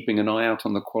and keeping an eye out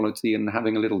on the quality and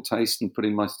having a little taste and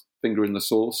putting my finger in the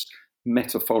sauce,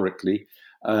 metaphorically.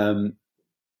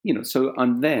 So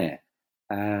I'm there.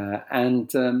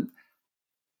 And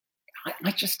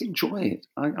I just enjoy it.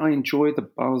 I enjoy the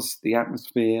buzz, the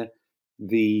atmosphere,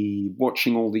 the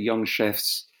watching all the young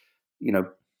chefs,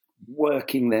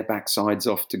 working their backsides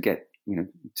off to get,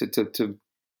 to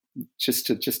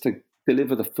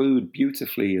deliver the food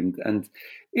beautifully, and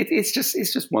it's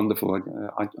just wonderful.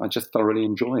 I just thoroughly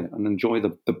enjoy it and enjoy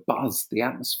the buzz, the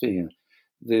atmosphere,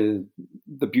 the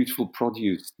beautiful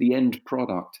produce, the end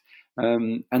product,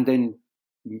 and then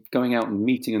going out and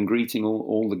meeting and greeting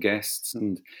all the guests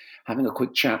and having a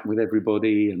quick chat with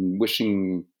everybody and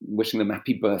wishing them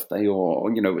happy birthday,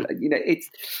 or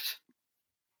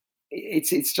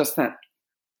it's just that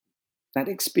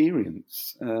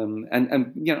experience.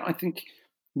 I think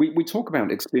we talk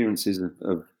about experiences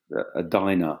of a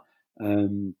diner,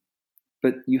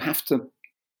 but you have to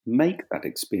make that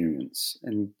experience,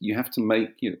 and you have to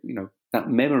make that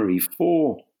memory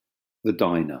for the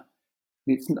diner.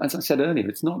 It's, as I said earlier,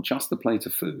 it's not just the plate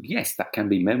of food. Yes, that can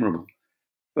be memorable,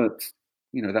 but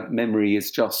that memory is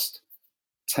just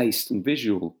taste and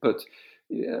visual. But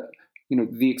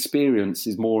the experience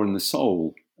is more in the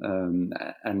soul, and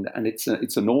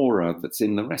it's an aura that's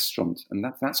in the restaurant, and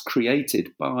that's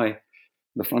created by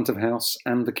the front of house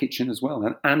and the kitchen as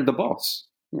well, and the boss.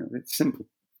 It's simple.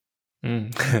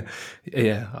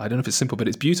 Yeah, I don't know if it's simple, but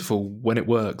it's beautiful when it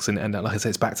works, and like I say,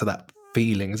 it's back to that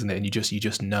feeling, isn't it? And you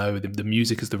just know the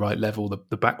music is the right level,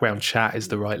 the background chat is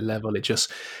the right level. It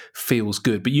just feels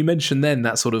good. But you mentioned then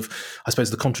that sort of, I suppose,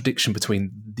 the contradiction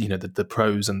between the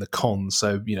pros and the cons.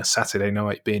 So Saturday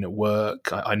night being at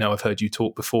work, I know I've heard you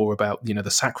talk before about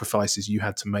the sacrifices you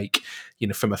had to make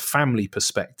from a family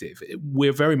perspective.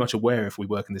 We're very much aware, if we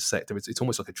work in this sector, it's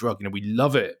almost like a drug. We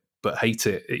love it but hate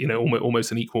it,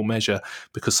 almost an equal measure,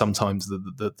 because sometimes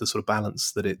the sort of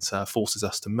balance that it forces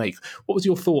us to make. What was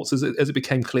your thoughts as it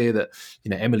became clear that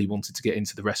Emily wanted to get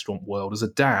into the restaurant world? As a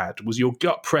dad, was your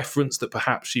gut preference that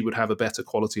perhaps she would have a better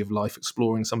quality of life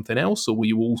exploring something else, or were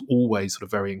you always sort of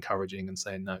very encouraging and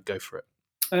saying, no, go for it?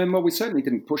 Well, we certainly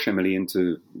didn't push Emily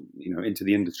into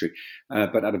the industry,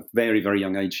 but at a very, very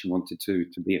young age, she wanted to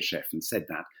be a chef and said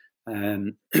that.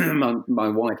 My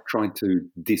wife tried to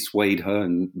dissuade her,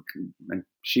 and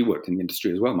she worked in the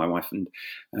industry as well, my wife, and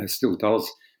still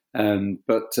does.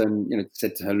 But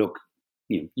said to her, look,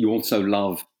 you also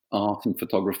love art and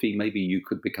photography. Maybe you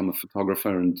could become a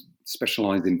photographer and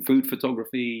specialize in food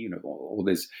photography, or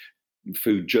there's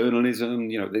food journalism,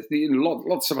 there's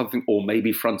lots of other things, or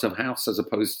maybe front of house as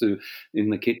opposed to in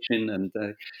the kitchen. And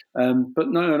but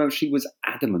no, she was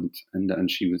adamant, and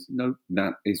she was, no,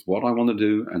 that is what I want to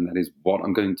do, and that is what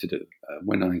I'm going to do.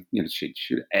 When I,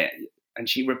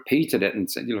 she repeated it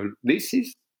and said, this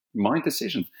is my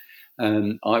decision.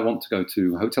 I want to go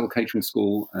to hotel catering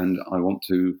school, and I want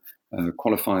to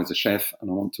qualify as a chef,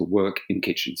 and I want to work in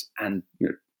kitchens. And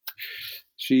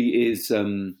she is.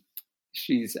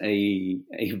 She's a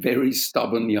very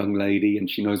stubborn young lady, and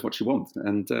she knows what she wants,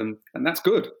 and that's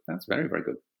good. That's very, very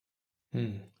good.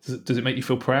 Does it make you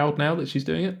feel proud now that she's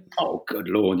doing it? Oh, good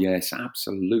Lord, yes,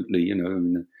 absolutely.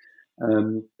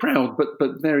 Proud,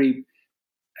 but very.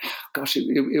 Gosh,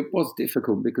 it was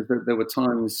difficult, because there were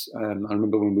times. I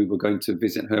remember when we were going to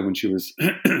visit her when she was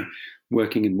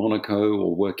working in Monaco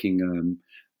or working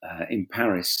in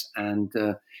Paris, and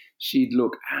she'd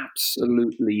look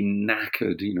absolutely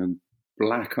knackered.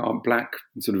 Black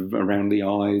sort of around the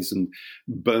eyes, and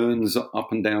burns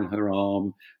up and down her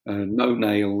arm, no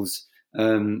nails,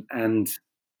 and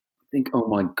think, oh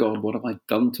my God, what have I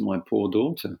done to my poor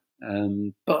daughter?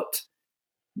 But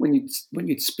when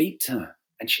you'd speak to her,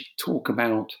 and she'd talk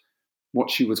about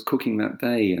what she was cooking that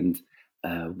day, and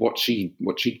what she'd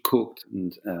cooked,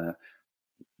 and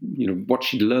what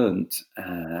she'd learned,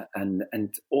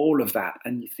 and all of that,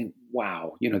 and you think,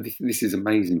 wow, this is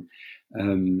amazing.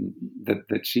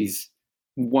 That she's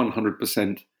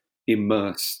 100%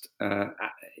 immersed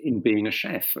in being a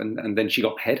chef, and then she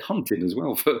got headhunted as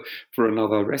well for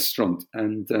another restaurant,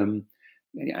 and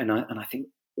I think,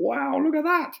 wow, look at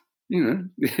that,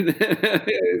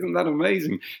 isn't that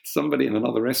amazing? Somebody in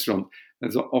another restaurant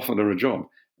has offered her a job,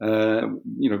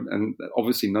 and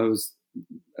obviously knows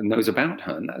about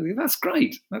her. And that's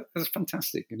great. That's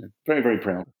fantastic. Very, very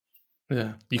proud.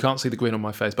 Yeah, you can't see the grin on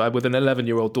my face, but with an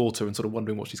 11-year-old daughter and sort of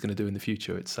wondering what she's going to do in the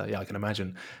future, it's I can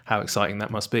imagine how exciting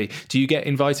that must be. Do you get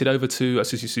invited over to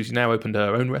Susie now opened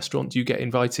her own restaurant? Do you get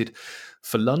invited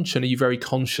for lunch, and are you very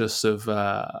conscious of?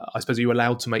 I suppose, are you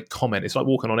allowed to make comment? It's like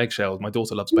walking on eggshells. My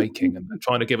daughter loves baking, and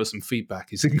trying to give us some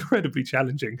feedback is incredibly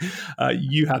challenging.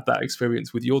 You had that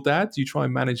experience with your dad. Do you try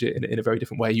and manage it in a very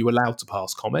different way? Are you allowed to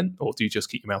pass comment, or do you just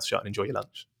keep your mouth shut and enjoy your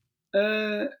lunch?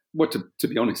 Well, to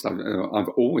be honest, I've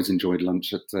always enjoyed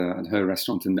lunch at her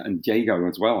restaurant, and Diego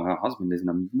as well. Her husband is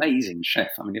an amazing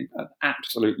chef. I mean,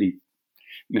 absolutely,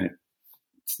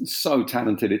 so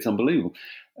talented. It's unbelievable.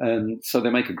 So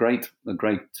they make a great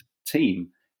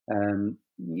team.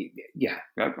 Yeah,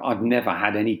 I've never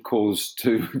had any cause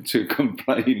to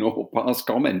complain or pass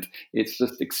comment. It's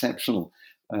just exceptional.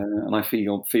 And I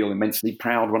feel immensely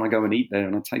proud when I go and eat there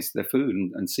and I taste their food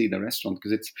and see their restaurant,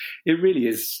 because it really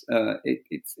is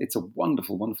it's a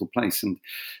wonderful, wonderful place, and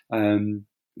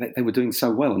they were doing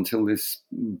so well until this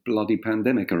bloody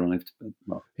pandemic arrived.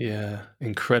 Yeah,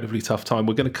 incredibly tough time.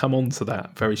 We're going to come on to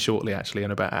that very shortly, actually,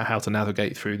 and about how to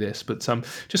navigate through this. But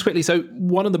just quickly, so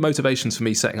one of the motivations for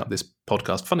me setting up this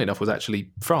podcast, funny enough, was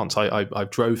actually France. I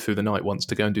drove through the night once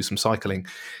to go and do some cycling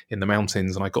in the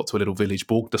mountains, and I got to a little village,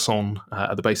 Bourg de Son,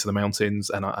 at the base of the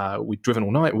mountains, and we'd driven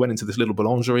all night. We went into this little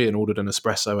boulangerie and ordered an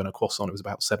espresso and a croissant. It was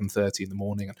about 7:30 in the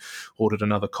morning, and ordered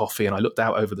another coffee, and I looked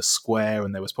out over the square,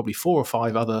 and there was probably 4 or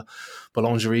 5 other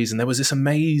boulangeries, and there was this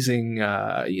amazing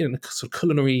sort of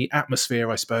culinary atmosphere,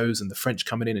 I suppose, and the French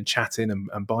coming in and chatting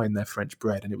and buying their French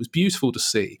bread, and it was beautiful to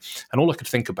see. And all I could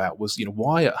think about was,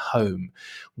 why at home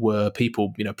were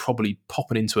people, probably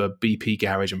popping into a BP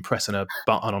garage and pressing a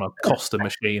button on a Costa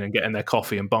machine and getting their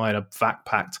coffee and buying a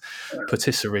vac-packed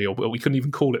patisserie, or we couldn't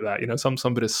even call it that,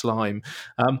 some bit of slime.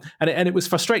 And it was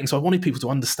frustrating. So I wanted people to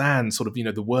understand sort of,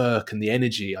 the work and the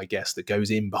energy, I guess, that goes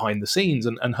in behind the scenes,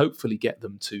 and hopefully get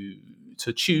them to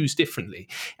choose differently.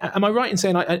 Am I right in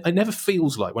saying it never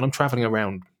feels like, when I'm traveling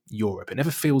around Europe, it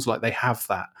never feels like they have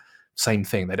that same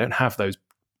thing? They don't have those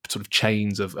sort of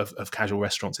chains of casual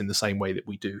restaurants in the same way that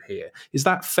we do here. Is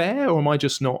that fair, or am I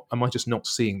just not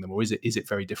seeing them, or is it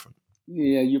very different?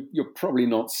 Yeah, you're probably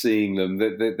not seeing them.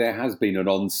 There has been an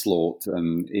onslaught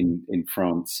in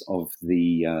France of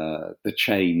the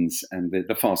chains and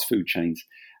the fast food chains.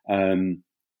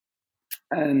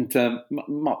 And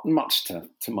much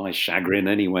to my chagrin,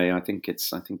 anyway, I think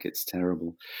it's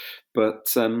terrible.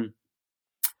 But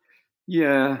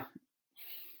yeah,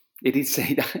 it is.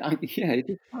 Yeah, it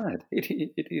is bad.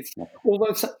 It is.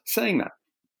 Although saying that,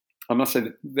 I must say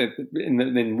that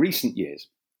in recent years,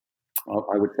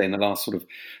 I would say in the last sort of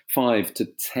 5 to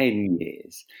 10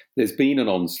 years, there's been an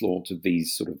onslaught of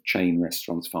these sort of chain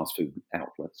restaurants, fast food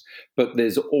outlets. But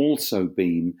there's also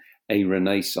been a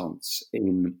renaissance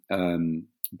in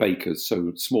bakers,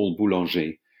 so small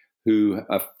boulangers, who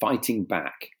are fighting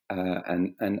back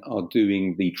and are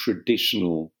doing the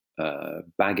traditional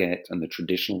baguette and the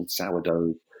traditional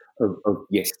sourdough of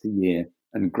yesteryear,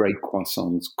 and great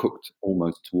croissants cooked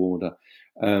almost to order.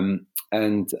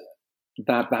 And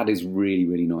that is really,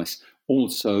 really nice.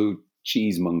 Also,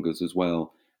 cheesemongers as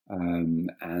well,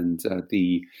 and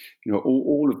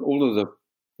all of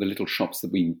the little shops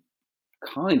that we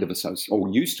kind of associate, or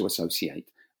used to associate,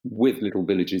 with little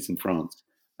villages in France,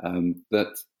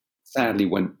 that sadly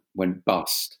went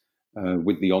bust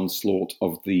with the onslaught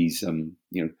of these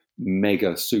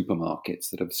mega supermarkets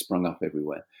that have sprung up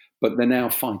everywhere. But they're now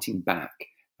fighting back.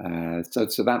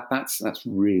 So that's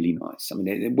really nice. I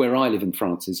mean, where I live in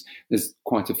France, there's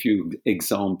quite a few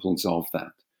examples of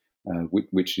that,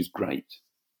 which is great.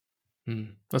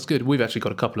 That's good. We've actually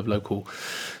got a couple of local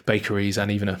bakeries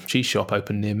and even a cheese shop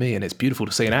open near me, and it's beautiful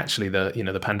to see. And actually,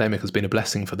 the pandemic has been a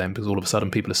blessing for them, because all of a sudden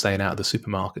people are staying out of the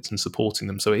supermarkets and supporting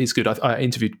them. So it is good. I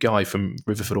interviewed Guy from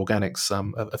Riverford Organics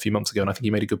a few months ago, and I think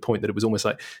he made a good point that it was almost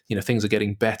like things are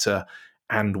getting better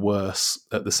and worse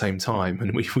at the same time,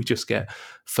 and we just get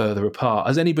further apart.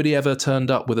 Has anybody ever turned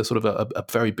up with a sort of a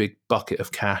very big bucket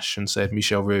of cash and said,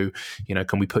 Michel Roux,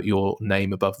 can we put your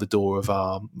name above the door of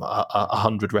our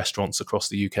 100 restaurants across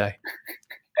the UK?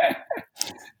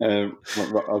 A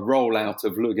rollout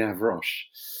of Le Gavroche.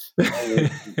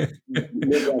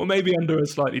 Or maybe under a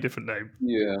slightly different name.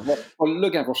 Yeah, well, Le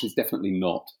Gavroche is definitely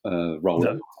not rolled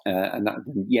out. And that,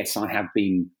 yes, I have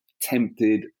been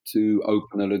tempted to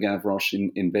open a Le Gavroche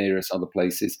in various other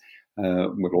places,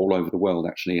 all over the world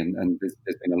actually, and there's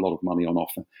been a lot of money on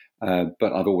offer.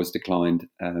 But I've always declined.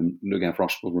 Le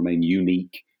Gavroche will remain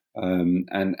unique,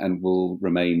 and will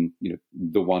remain,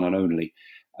 the one and only.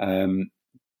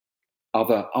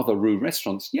 Other Roux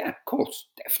restaurants, yeah, of course,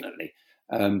 definitely.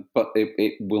 But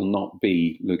it will not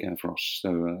be Le Gavroche.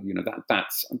 So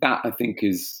that I think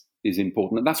is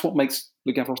important, and that's what makes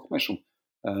Le Gavroche special,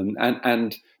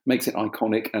 and makes it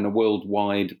iconic and a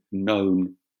worldwide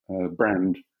known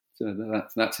brand. So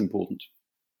that's important.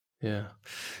 Yeah.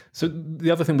 So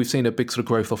the other thing we've seen a big sort of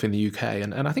growth off in the UK,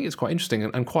 and I think it's quite interesting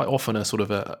and quite often a sort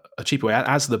of a cheaper way,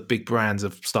 as the big brands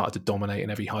have started to dominate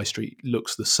and every high street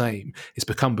looks the same, it's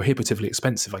become prohibitively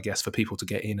expensive, I guess, for people to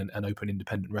get in and open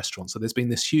independent restaurants. So there's been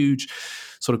this huge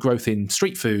sort of growth in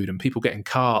street food and people getting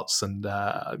carts and,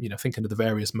 thinking of the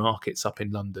various markets up in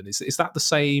London. Is that the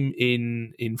same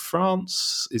in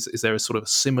France? Is there a sort of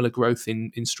similar growth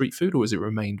in street food, or has it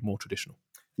remained more traditional?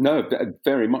 No,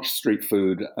 very much street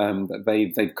food.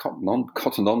 They've cottoned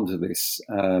on to this,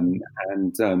 and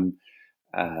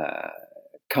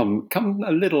come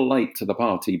a little late to the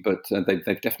party, but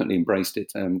they've definitely embraced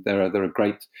it. There are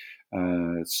great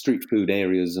street food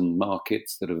areas and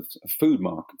markets that have food.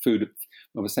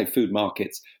 When I say food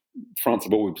markets, France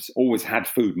have always had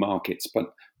food markets,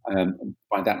 but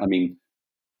by that I mean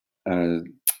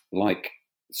like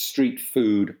street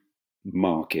food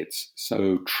markets,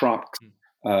 so trucks.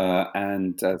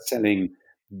 And selling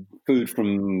food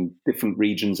from different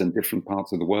regions and different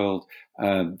parts of the world,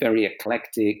 very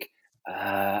eclectic,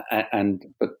 and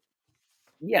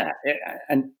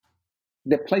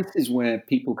they're places where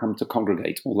people come to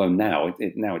congregate. Although now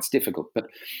it's difficult, but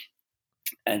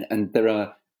and there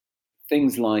are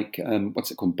things like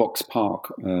what's it called, Box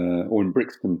Park, or in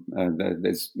Brixton,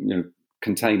 there's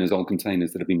old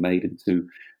containers that have been made into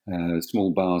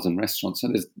small bars and restaurants. So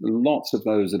there's lots of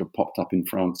those that have popped up in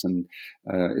France, and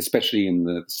especially in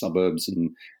the suburbs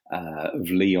of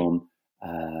Lyon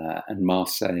and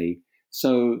Marseille.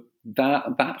 So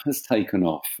that has taken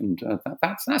off, and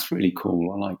that's really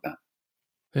cool. I like that.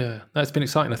 Yeah, no, it's been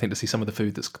exciting, I think, to see some of the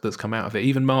food that's come out of it.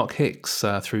 Even Mark Hicks,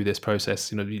 through this process,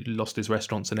 he lost his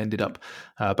restaurants and ended up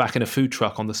back in a food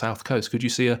truck on the south coast. Could you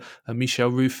see a Michel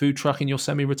Roux food truck in your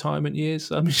semi-retirement years,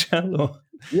 Michel? Or?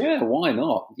 Yeah, why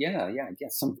not? Yeah.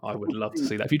 I would love to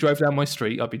see that. If you drove down my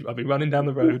street, I'd be running down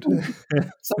the road.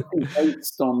 Something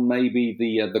based on maybe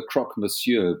the croque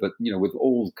monsieur, but with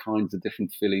all kinds of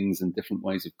different fillings and different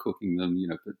ways of cooking them.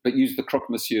 But use the croque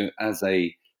monsieur as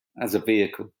a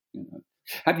vehicle.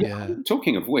 Have you?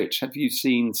 Talking of which, have you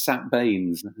seen Sat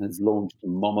Baines has launched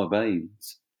Mama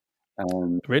Baines?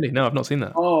 Really? No, I've not seen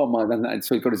that. Oh my!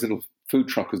 So he's got his little food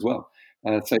truck as well.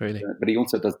 Really? But he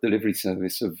also does delivery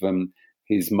service of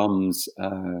his mum's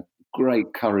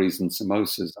great curries and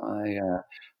samosas.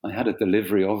 I had a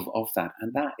delivery of that,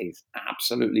 and that is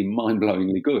absolutely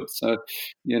mind-blowingly good. So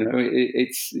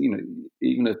it's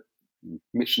even a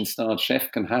Michelin-starred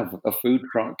chef can have a food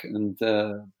truck, and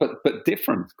but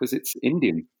different because it's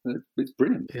Indian. It's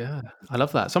brilliant. Yeah, I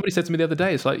love that. Somebody said to me the other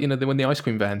day, it's like when the ice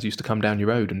cream vans used to come down your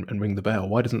road and ring the bell.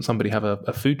 Why doesn't somebody have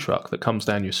a food truck that comes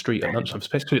down your street at lunchtime,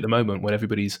 especially at the moment when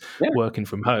everybody's working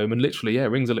from home, and literally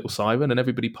rings a little siren and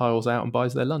everybody piles out and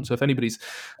buys their lunch. So if anybody's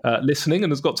listening and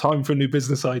has got time for a new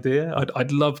business idea,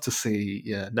 I'd love to see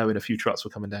knowing a few trucks were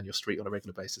coming down your street on a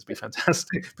regular basis. It'd be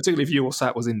fantastic, particularly if you or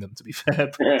Sat was in them, to be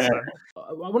fair. But,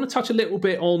 I want to touch a little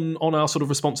bit on our sort of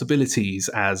responsibilities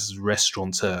as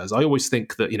restaurateurs. I always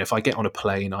think that if I get on a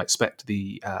plane, I expect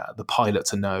the pilot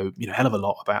to know a hell of a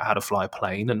lot about how to fly a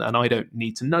plane, and I don't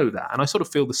need to know that. And I sort of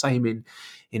feel the same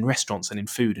in restaurants and in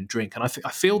food and drink. And I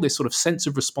feel this sort of sense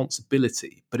of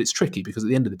responsibility, but it's tricky because at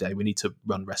the end of the day, we need to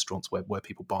run restaurants where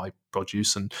people buy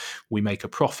produce and we make a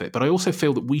profit. But I also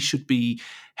feel that we should be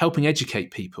helping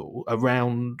educate people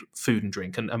around food and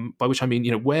drink, and by which I mean,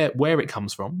 where it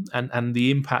comes from and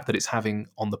the impact that it's having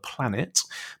on the planet,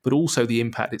 but also the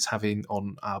impact it's having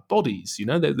on our bodies.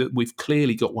 That we've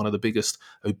clearly got one of the biggest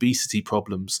obesity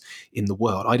problems in the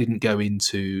world. I didn't go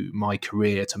into my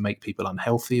career to make people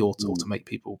unhealthy or to make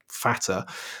people fatter.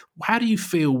 How do you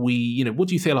feel what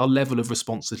do you feel our level of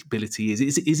responsibility is?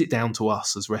 Is it down to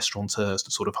us as restaurateurs to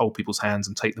sort of hold people's hands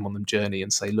and take them on the journey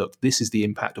and say, look, this is the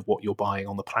impact of what you're buying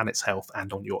on the planet's health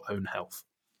and on your own health?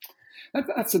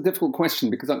 That's a difficult question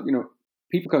because,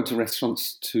 people go to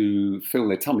restaurants to fill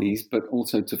their tummies, but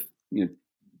also to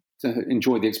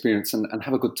enjoy the experience and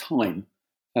have a good time.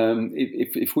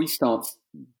 If we start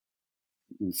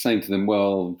saying to them,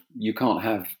 well, you can't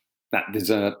have that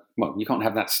dessert, well, you can't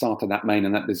have that starter, that main,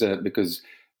 and that dessert because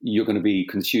you're going to be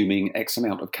consuming X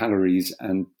amount of calories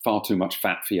and far too much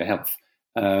fat for your health,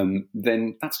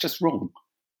 then that's just wrong.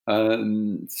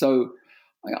 So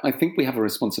I think we have a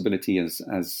responsibility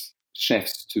as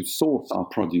chefs to source our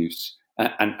produce.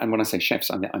 And when I say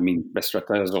chefs, I mean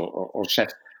restaurateurs or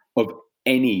chefs of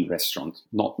any restaurant,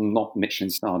 not Michelin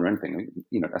star or anything.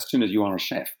 As soon as you are a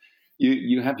chef,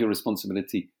 you have your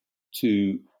responsibility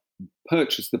to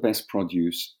purchase the best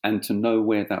produce and to know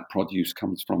where that produce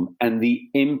comes from and the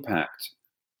impact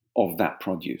of that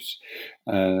produce.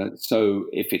 So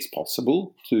if it's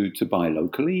possible to buy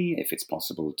locally, if it's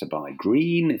possible to buy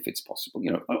green, if it's possible,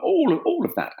 all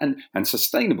of that and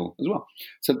sustainable as well.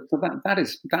 So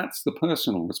that's the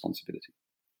personal responsibility.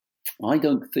 I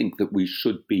don't think that we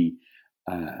should be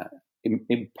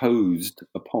imposed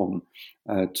upon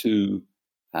to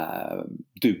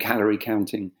do calorie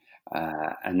counting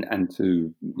and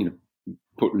to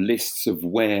put lists of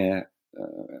where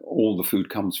all the food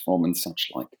comes from and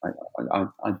such like.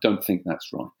 I don't think that's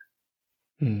right.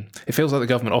 It feels like the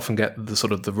government often get the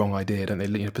sort of the wrong idea, don't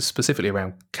they? Specifically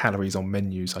around calories on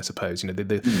menus, I suppose.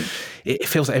 It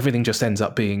feels like everything just ends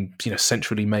up being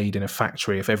centrally made in a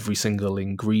factory. If every single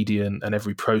ingredient and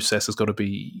every process has got to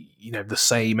be the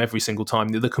same every single time,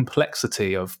 the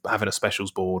complexity of having a specials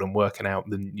board and working out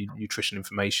the nutrition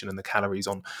information and the calories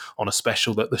on a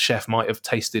special that the chef might have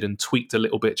tasted and tweaked a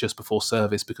little bit just before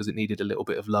service because it needed a little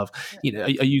bit of love. Are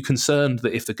you concerned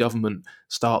that if the government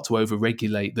start to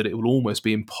over-regulate, that it will almost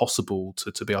be impossible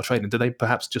to be our trade? And do they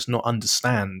perhaps just not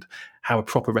understand how a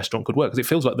proper restaurant could work? Because it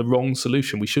feels like the wrong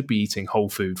solution. We should be eating whole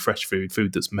food, fresh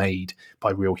food that's made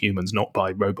by real humans, not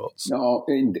by robots. No,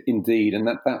 indeed. And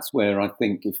that's where I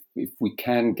think if we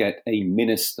can get a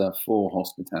minister for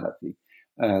hospitality,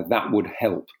 that would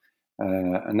help.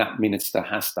 And that minister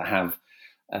has to have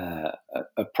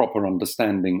a proper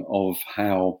understanding of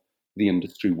how the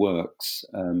industry works.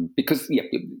 Because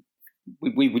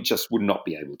we would not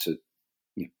be able to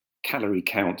calorie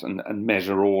count and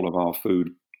measure all of our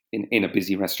food in a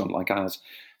busy restaurant like ours.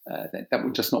 That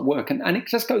would just not work. And it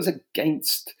just goes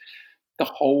against the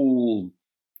whole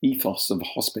ethos of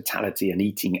hospitality and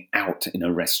eating out in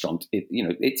a restaurant.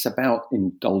 It's about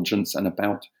indulgence and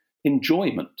about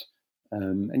enjoyment.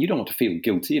 And you don't want to feel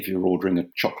guilty if you're ordering a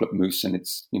chocolate mousse and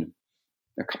it's,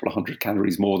 a couple of 100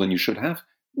 calories more than you should have.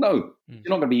 No, you're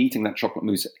not going to be eating that chocolate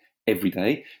mousse every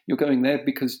day. You're going there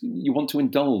because you want to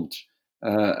indulge.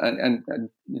 And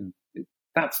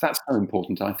that's so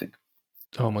important, I think.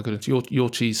 Oh my goodness, your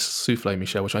cheese souffle,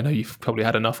 Michel, which I know you've probably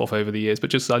had enough of over the years, but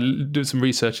just I did some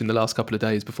research in the last couple of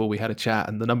days before we had a chat,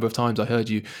 and the number of times I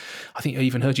think I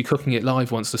even heard you cooking it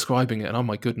live once, describing it, and oh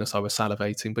my goodness, I was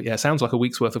salivating. But yeah, it sounds like a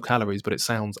week's worth of calories, but it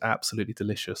sounds absolutely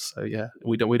delicious. So yeah,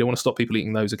 we don't want to stop people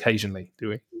eating those occasionally, do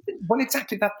we? Well,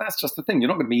 exactly. That's just the thing. You're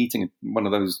not going to be eating one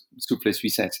of those souffle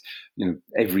suissettes,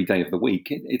 every day of the week.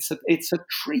 It's a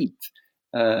treat,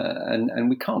 and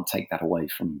we can't take that away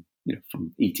from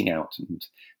eating out, and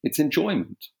it's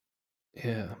enjoyment.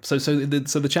 Yeah. So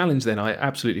the challenge then, I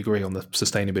absolutely agree on the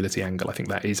sustainability angle. I think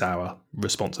that is our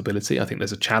responsibility. I think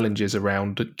there's challenges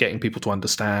around getting people to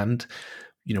understand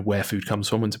where food comes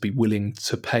from and to be willing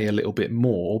to pay a little bit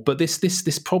more. But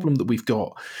this problem that we've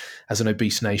got as an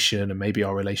obese nation, and maybe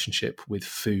our relationship with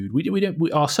food,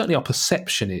 certainly our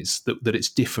perception is that it's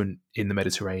different in the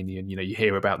Mediterranean. You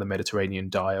hear about the Mediterranean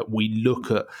diet. We look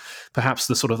at perhaps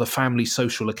the sort of the family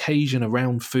social occasion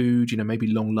around food, maybe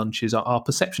long lunches. Our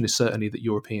perception is certainly that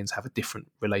Europeans have a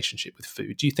different relationship with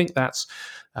food. Do you think that's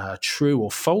true or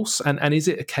false? And is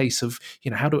it a case of,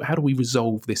 how do we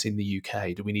resolve this in the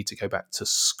UK? Do we need to go back to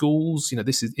schools?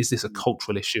 Is this a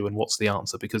cultural issue, and what's the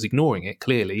answer? Because ignoring it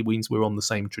clearly means we're on the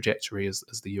same trajectory as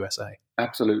the USA.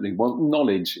 Absolutely. Well,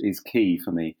 knowledge is key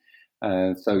for me.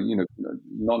 So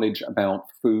knowledge about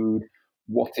food,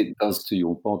 what it does to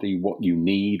your body, what you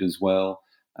need as well,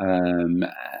 and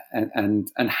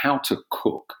how to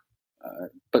cook.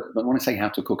 But when I say how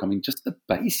to cook, I mean just the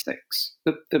basics,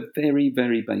 the very,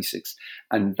 very basics.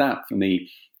 And that for me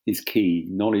is key.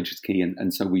 Knowledge is key.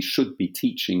 And so we should be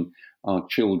teaching our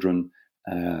children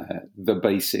the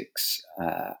basics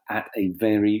at a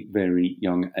very, very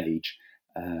young age.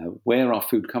 Where our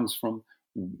food comes from,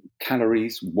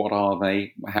 calories, what are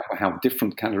they, how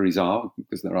different calories are,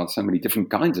 because there are so many different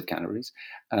kinds of calories,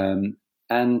 and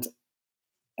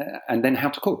then how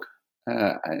to cook.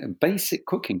 Basic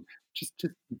cooking, just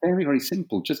very, very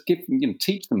simple. Just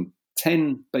teach them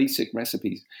 10 basic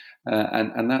recipes,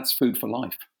 and that's food for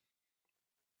life.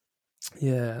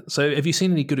 Yeah. So have you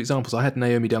seen any good examples? I had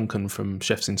Naomi Duncan from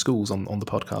Chefs in Schools on the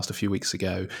podcast a few weeks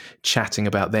ago, chatting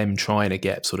about them trying to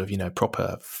get sort of,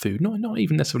 proper food, not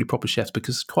even necessarily proper chefs,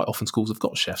 because quite often schools have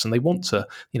got chefs and they want to,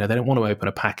 they don't want to open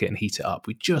a packet and heat it up.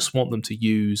 We just want them to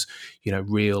use,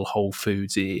 real whole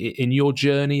foods. In your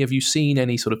journey, have you seen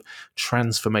any sort of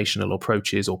transformational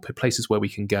approaches or places where we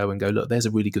can go and go, look, there's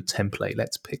a really good template,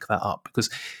 let's pick that up? Because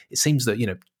it seems that,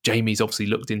 Jamie's obviously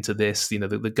looked into this.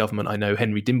 The government, I know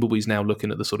Henry Dimbleby's now looking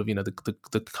at the sort of,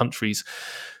 the country's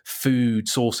food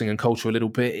sourcing and culture a little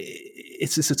bit.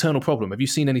 It's this eternal problem. Have you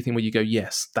seen anything where you go,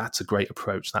 yes, that's a great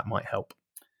approach, that might help?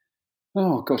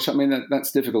 Oh gosh, I mean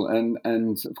that's difficult,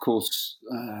 and of course,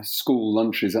 school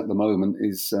lunches at the moment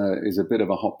is a bit of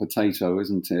a hot potato,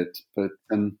 isn't it? But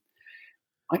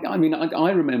I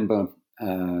remember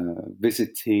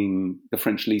visiting the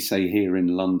French Lycée here in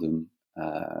London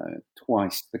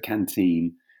twice, the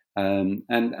canteen,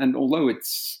 and although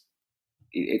it's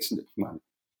well,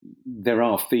 there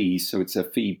are fees, so it's a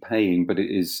fee paying, but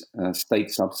it is state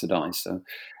subsidised. So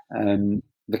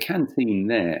the canteen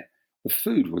there, the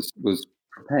food was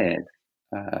prepared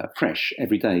fresh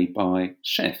every day by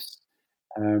chefs,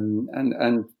 and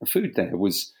the food there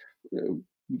was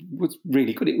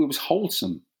really good. It was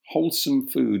wholesome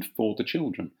food for the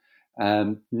children.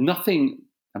 Nothing.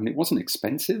 I mean, it wasn't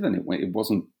expensive and it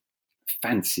wasn't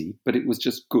fancy, but it was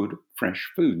just good,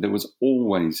 fresh food. There was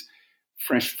always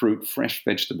fresh fruit, fresh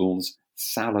vegetables,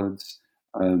 salads,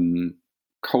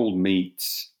 cold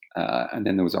meats, and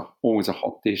then there was always a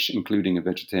hot dish, including a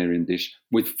vegetarian dish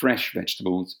with fresh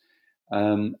vegetables,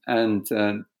 and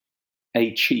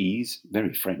a cheese.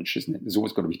 Very French, isn't it? There's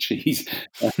always got to be cheese.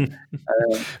 A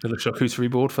little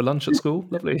charcuterie board for lunch at school,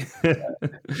 lovely.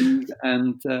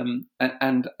 and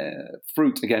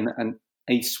fruit again, and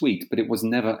a sweet, but it was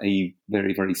never a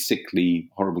very, very sickly,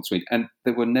 horrible sweet. And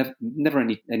there were never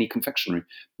any confectionery,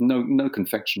 no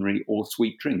confectionery or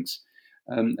sweet drinks.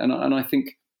 And I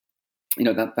think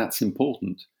that's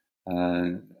important.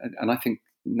 And I think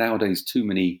nowadays too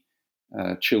many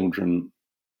children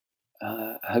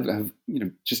have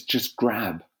just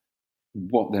grab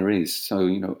what there is.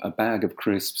 So a bag of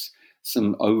crisps,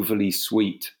 some overly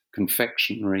sweet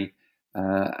confectionery,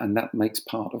 and that makes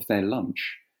part of their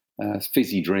lunch.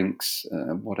 Fizzy drinks,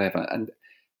 whatever, and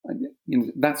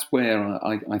that's where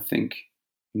I think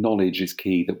knowledge is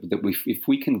key. That if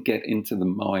we can get into the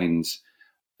minds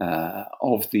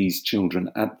of these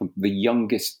children at the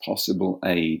youngest possible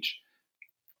age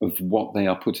of what they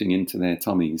are putting into their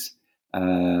tummies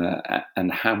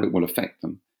and how it will affect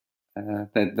them,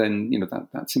 then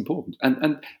that's important,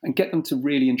 and get them to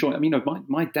really enjoy it. I mean,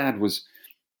 my dad was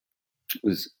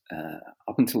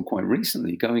up until quite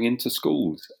recently going into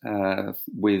schools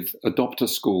with Adopt a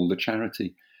School, the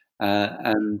charity,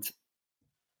 and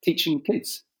teaching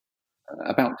kids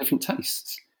about different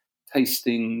tastes,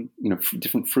 tasting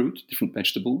different fruit, different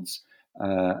vegetables,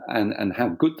 and how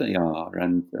good they are,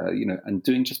 and and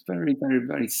doing just very, very,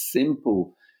 very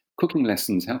simple cooking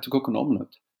lessons, how to cook an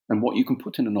omelette and what you can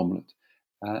put in an omelette,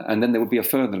 and then there would be a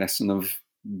further lesson of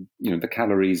the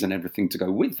calories and everything to go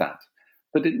with that.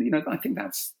 But I think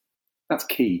that's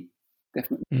key,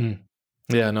 definitely. Mm.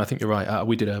 Yeah, no, I think you're right.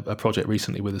 We did a project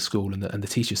recently with a school, and the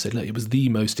teacher said, look, it was the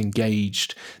most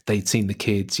engaged they'd seen the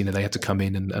kids. They had to come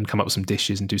in and come up with some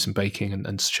dishes and do some baking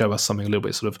and show us something a little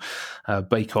bit sort of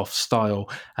bake-off style.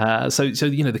 So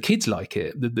the kids like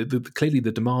it. Clearly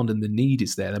the demand and the need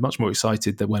is there. They're much more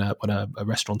excited that when a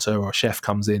restaurateur or a chef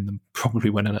comes in than probably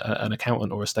when an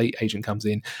accountant or a estate agent comes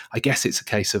in. I guess it's a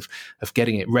case of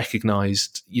getting it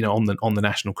recognised, on the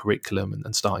national curriculum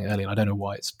and starting early. And I don't know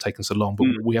why it's taken so long, but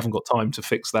we haven't got time to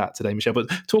fix that today, Michelle.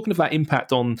 But talking of that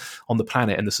impact on the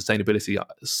planet and the sustainability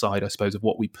side, I suppose, of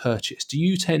what we purchase, do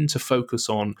you tend to focus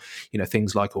on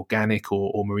things like organic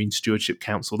or Marine Stewardship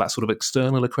Council, that sort of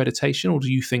external accreditation, or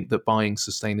do you think that buying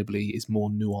sustainably is more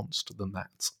nuanced than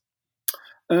that?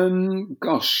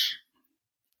 Gosh,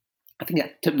 I think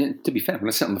to be fair, I'm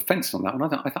going to sit on the fence on that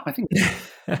one. I think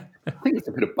it's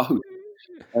a bit of both.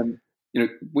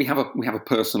 We have a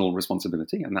personal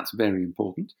responsibility, and that's very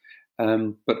important.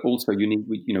 But also, we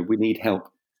need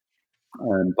help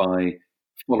by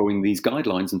following these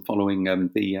guidelines and following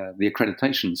the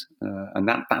accreditations, and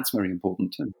that's very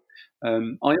important too.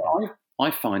 I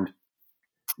find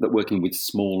that working with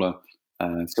smaller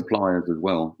suppliers as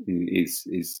well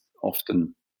is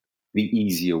often the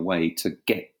easier way to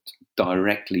get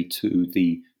directly to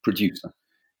the producer.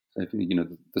 So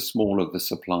the smaller the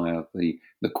supplier, the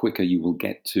quicker you will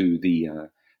get to the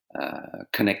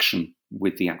connection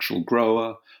with the actual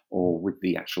grower, or with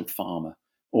the actual farmer,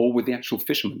 or with the actual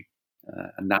fisherman,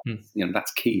 and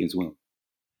that's key as well.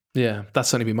 Yeah, that's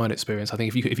certainly been my experience. I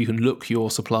think if you can look your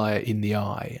supplier in the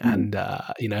eye and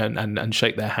and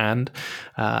shake their hand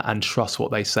and trust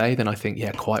what they say, then I think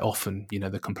quite often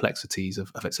the complexities of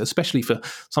it, so especially for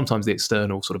sometimes the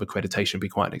external sort of accreditation be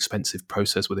quite an expensive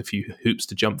process with a few hoops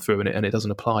to jump through, and it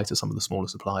doesn't apply to some of the smaller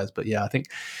suppliers. But I think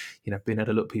being able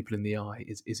to look people in the eye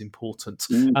is important.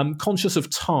 I'm conscious of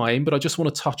time, but I just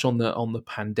want to touch on the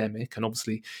pandemic and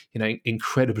obviously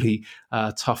incredibly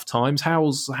tough times. How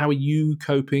are you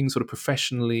coping, sort of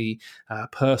professionally,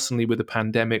 personally, with the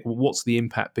pandemic? What's the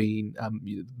impact been?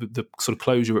 The sort of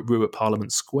closure at Rue at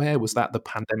Parliament Square, was that the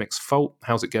pandemic's fault?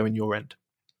 How's it going your end?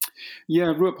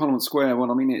 Yeah, Rue at Parliament Square. Well,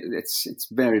 I mean, it's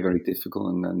very, very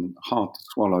difficult and hard to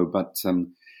swallow. But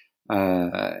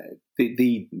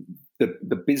the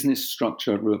business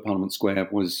structure at Rue at Parliament Square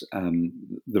was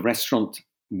the restaurant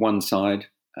one side,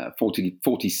 40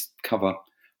 cover,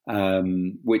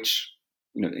 which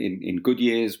in good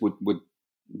years would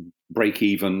break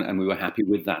even, and we were happy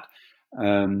with that.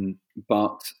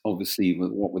 But obviously,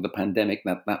 with the pandemic,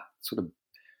 that sort of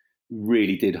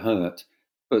really did hurt.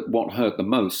 But what hurt the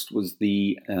most was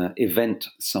the event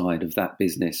side of that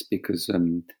business, because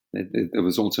there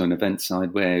was also an event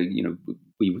side where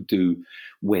we would do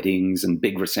weddings and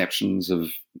big receptions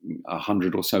of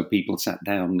 100 or so people sat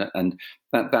down, and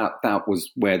that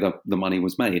was where the money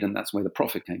was made, and that's where the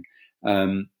profit came.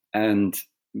 And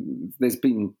there's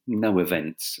been no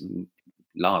events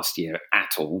last year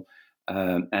at all,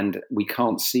 and we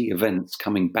can't see events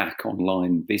coming back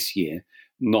online this year,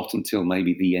 not until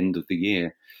maybe the end of the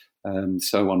year.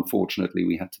 So unfortunately,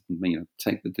 we had to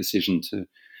take the decision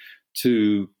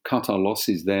to cut our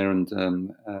losses there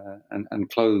and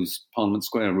close Parliament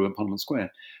Square, Rue at Parliament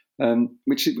Square,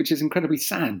 which is incredibly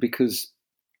sad because,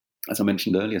 as I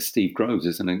mentioned earlier, Steve Groves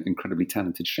is an incredibly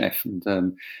talented chef,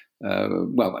 and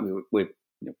we're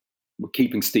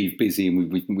keeping Steve busy,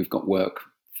 and we've got work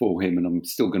for him, and I'm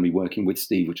still going to be working with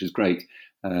Steve, which is great,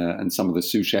 and some of the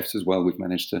sous chefs as well. We've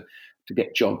managed to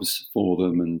get jobs for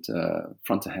them, and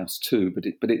front of house too. But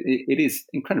it is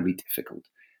incredibly difficult.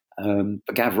 For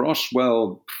Gavroche,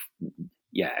 well,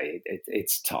 yeah,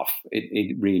 it's tough.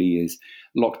 It really is.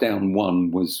 Lockdown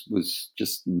 1 was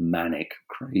just manic,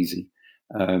 crazy.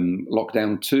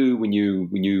 Lockdown 2, we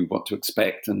knew what to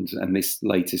expect, and this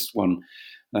latest one,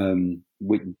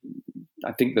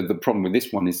 I think that the problem with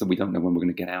this one is that we don't know when we're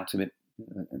going to get out of it.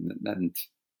 And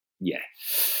yeah,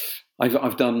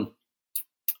 I've done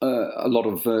a lot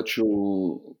of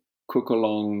virtual cook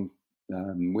along,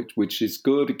 which is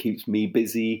good. It keeps me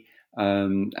busy,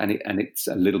 and it's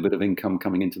a little bit of income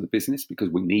coming into the business, because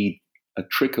we need a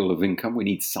trickle of income. We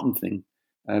need something,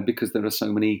 because there are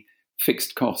so many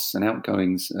fixed costs and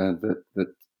outgoings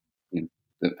that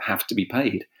have to be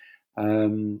paid.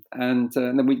 And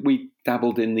then we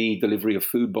dabbled in the delivery of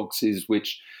food boxes,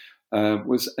 which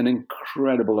was an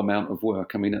incredible amount of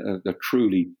work. I mean, a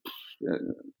truly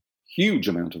huge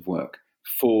amount of work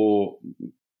for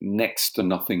next to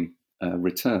nothing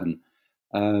return.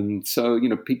 So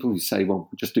people who say, "Well,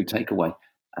 just do takeaway,"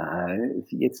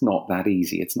 it's not that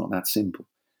easy. It's not that simple.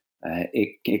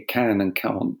 It can and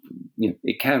can't.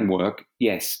 It can work,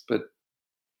 yes, but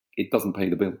it doesn't pay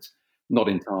the bills. Not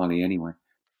entirely, anyway.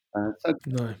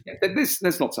 No.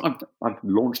 There's lots. I've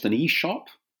launched an e-shop.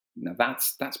 Now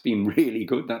that's been really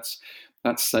good. That's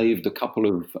saved a couple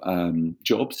of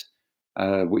jobs,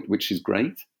 which is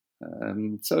great.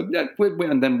 So yeah,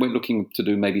 and then we're looking to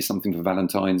do maybe something for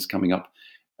Valentine's coming up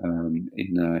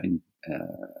in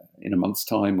a month's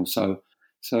time or so.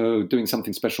 So doing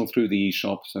something special through the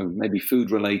e-shop. So maybe food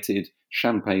related,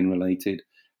 champagne related.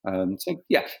 So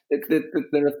yeah,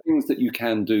 there are things that you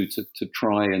can do to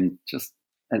try and just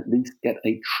at least get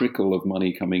a trickle of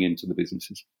money coming into the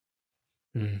businesses.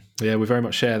 Yeah, we very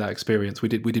much share that experience. We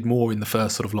did more in the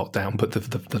first sort of lockdown, but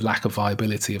the lack of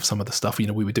viability of some of the stuff, we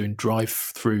were doing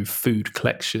drive-through food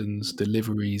collections,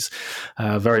 deliveries,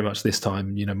 very much this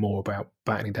time, more about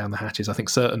battening down the hatches. I think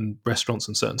certain restaurants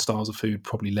and certain styles of food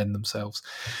probably lend themselves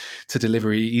to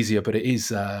delivery easier, but it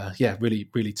is, really,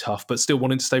 really tough, but still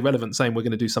wanting to stay relevant, saying we're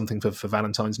going to do something for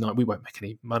Valentine's night. We won't make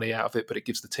any money out of it, but it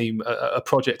gives the team a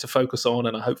project to focus on,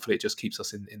 and hopefully it just keeps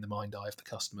us in the mind eye of the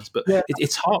customers. But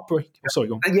it's heartbreaking. Sorry,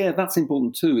 go on. Yeah, that's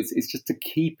important too. It's just to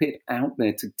keep it out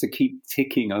there, to keep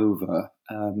ticking over,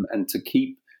 and to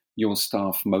keep your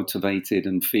staff motivated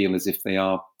and feel as if they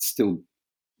are still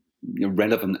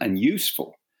relevant and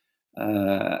useful.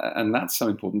 And that's so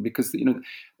important, because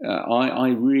I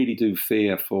really do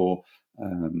fear for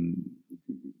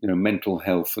mental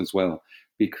health as well,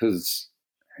 because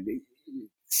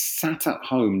sat at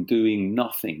home doing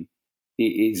nothing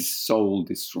is soul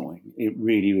destroying. It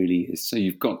really, really is. So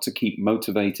you've got to keep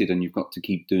motivated and you've got to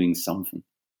keep doing something.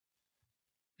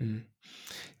 Mm.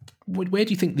 Where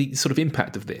do you think the sort of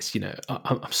impact of this,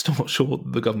 I'm still not sure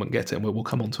the government get it, and we'll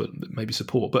come on to it, maybe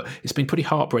support, but it's been pretty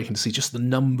heartbreaking to see just the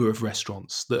number of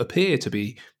restaurants that appear to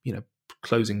be,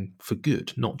 closing for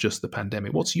good, not just the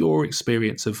pandemic. What's your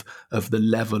experience of the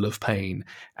level of pain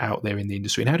out there in the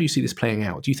industry, and how do you see this playing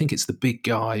out? Do you think it's the big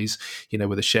guys,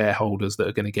 with the shareholders that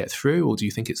are going to get through, or do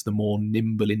you think it's the more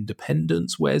nimble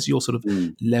independents? Where's your sort of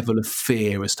level of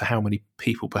fear as to how many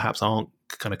people perhaps aren't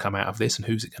going to come out of this, and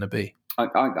who's it going to be?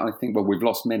 I think, well, we've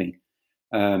lost many,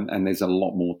 and there's a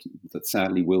lot more that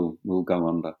sadly will go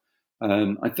under.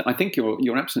 I think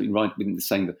you're absolutely right in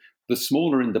saying that the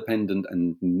smaller independent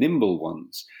and nimble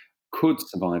ones could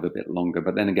survive a bit longer,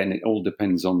 but then again, it all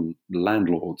depends on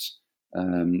landlords.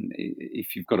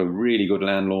 If you've got a really good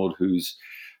landlord who's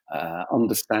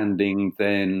understanding,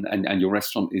 then and your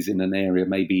restaurant is in an area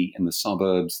maybe in the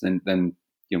suburbs, then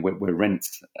where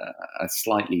rents are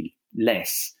slightly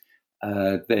less,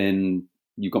 then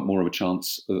you've got more of a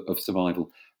chance of survival.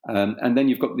 And then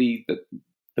you've got the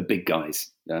big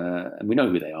guys, and we know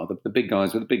who they are, the big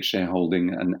guys with a big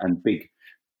shareholding and big,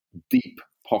 deep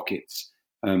pockets.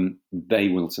 They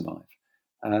will survive.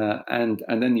 And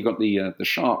then you've got the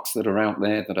sharks that are out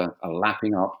there that are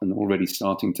lapping up and already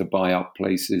starting to buy up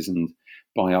places and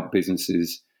buy up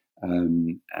businesses,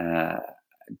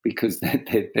 because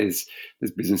there's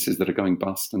businesses that are going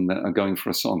bust and that are going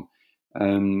for a song.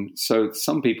 So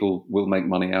some people will make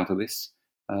money out of this,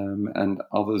 and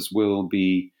others will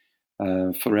be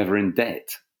forever in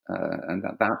debt, and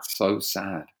that's so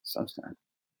sad, so sad.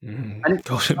 And it's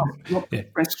not just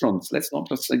restaurants. Let's not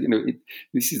just say,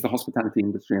 this is the hospitality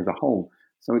industry as a whole.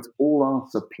 So it's all our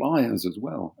suppliers as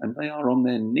well, and they are on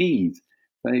their knees.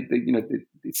 It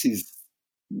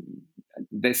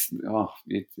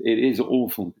is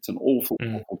awful. It's an awful,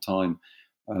 awful time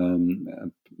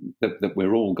that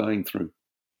we're all going through.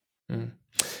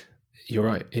 You're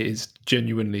right. It is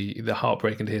genuinely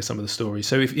heartbreaking to hear some of the stories.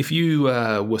 So if you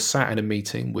were sat in a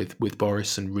meeting with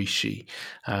Boris and Rishi,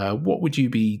 what would you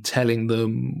be telling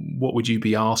them? What would you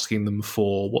be asking them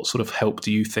for? What sort of help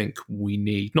do you think we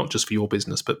need, not just for your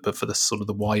business, but for the sort of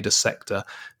the wider sector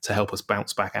to help us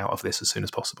bounce back out of this as soon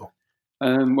as possible?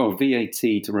 Well, VAT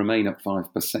to remain at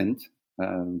 5%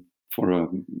 for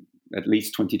at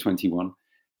least 2021.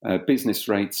 Business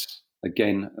rates,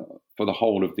 again, for the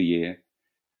whole of the year.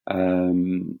 That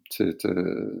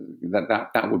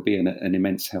would be an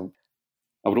immense help.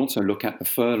 I would also look at the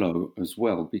furlough as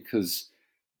well, because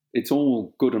it's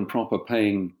all good and proper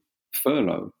paying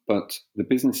furlough, but the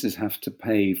businesses have to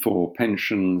pay for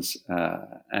pensions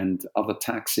and other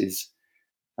taxes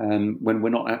when we're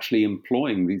not actually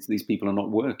employing these people are not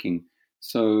working.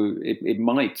 So it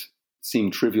might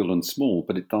seem trivial and small,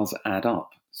 but it does add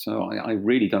up. So I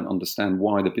really don't understand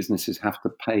why the businesses have to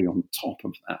pay on top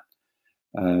of that.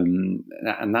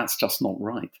 And that's just not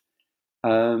right.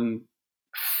 The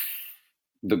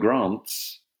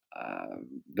grants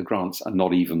are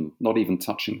not even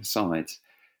touching the sides.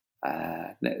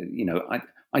 I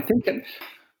think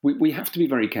we have to be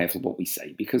very careful what we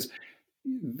say, because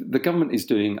the government is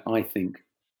doing, I think,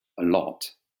 a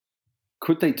lot.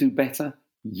 Could they do better?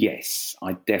 Yes,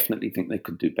 I definitely think they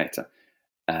could do better.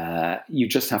 You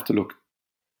just have to look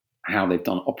how they've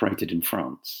operated in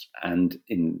France and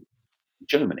in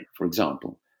Germany, for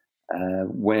example,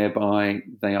 whereby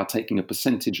they are taking a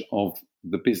percentage of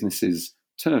the business's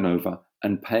turnover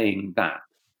and paying that,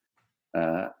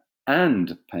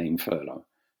 and paying furlough.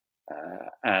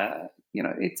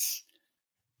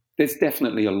 There's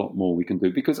definitely a lot more we can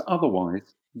do, because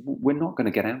otherwise we're not going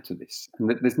to get out of this, and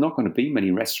there's not going to be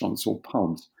many restaurants or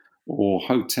pubs or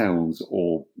hotels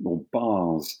or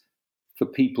bars for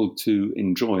people to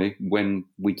enjoy when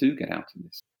we do get out of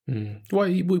this. Well,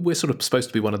 we're sort of supposed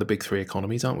to be one of the big three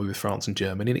economies, aren't we, with France and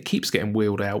Germany? And it keeps getting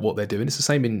wheeled out what they're doing. It's the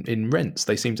same in rents.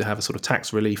 They seem to have a sort of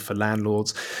tax relief for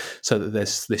landlords so that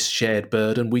there's this shared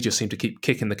burden. We just seem to keep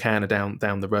kicking the can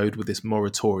down the road with this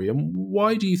moratorium.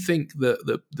 Why do you think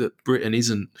that Britain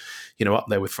isn't, up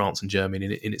there with France and Germany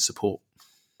in its support?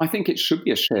 I think it should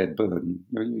be a shared burden.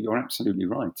 You're absolutely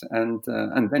right. And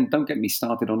then don't get me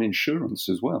started on insurance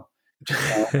as well.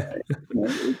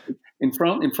 In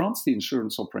France, the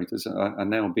insurance operators are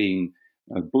now being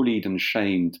bullied and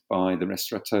shamed by the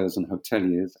restaurateurs and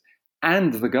hoteliers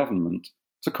and the government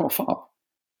to cough up.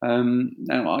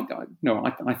 Now,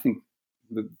 I think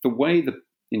the way the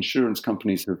insurance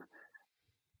companies have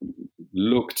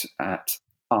looked at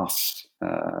us,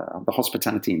 the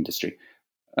hospitality industry,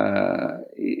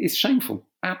 is shameful,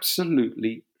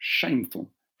 absolutely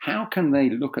shameful. How can they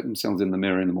look at themselves in the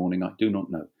mirror in the morning? I do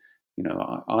not know.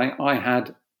 I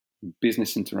had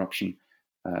business interruption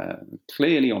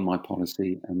clearly on my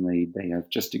policy, and they have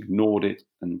just ignored it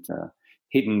and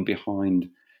hidden behind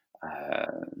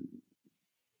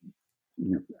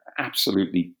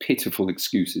absolutely pitiful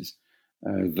excuses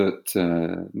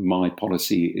that my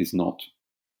policy is not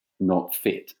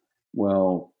fit.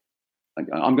 Well,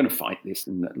 I'm going to fight this,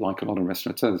 and like a lot of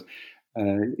restaurateurs,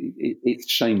 it's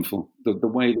shameful. The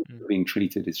way that they're being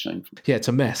treated is shameful. Yeah, it's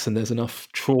a mess, and there's enough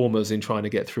traumas in trying to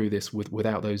get through this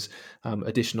without those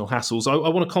additional hassles. I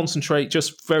want to concentrate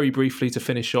just very briefly to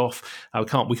finish off. We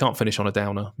can't finish on a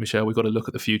downer, Michelle. We've got to look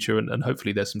at the future, and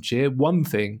hopefully there's some cheer. One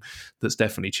thing that's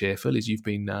definitely cheerful is you've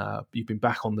been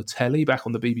back on the telly, back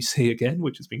on the BBC again,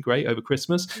 which has been great over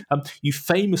Christmas. You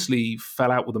famously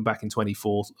fell out with them back in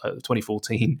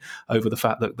 2014 over the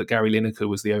fact that Gary Lineker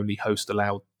was the only host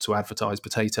allowed to advertise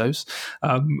potatoes.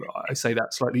 I say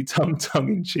that slightly tongue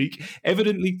in cheek.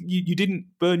 Evidently, you didn't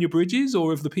burn your bridges,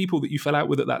 or have the people that you fell out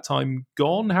with at that time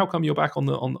gone? How come you're back on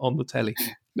the telly?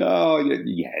 No,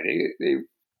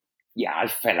 I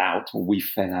fell out, or we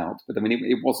fell out, but I mean,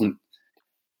 it wasn't,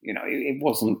 it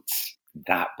wasn't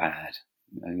that bad.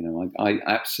 I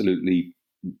absolutely,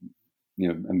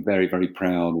 am very, very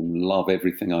proud and love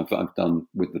everything I've done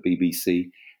with the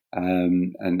BBC,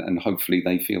 and hopefully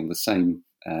they feel the same.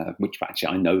 Which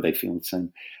actually I know they feel the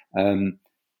same.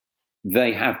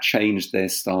 They have changed their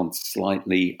stance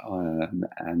slightly,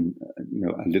 and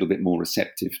a little bit more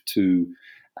receptive to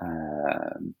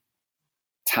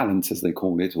talent, as they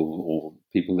call it, or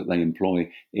people that they employ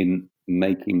in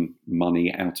making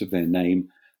money out of their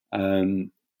name.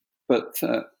 But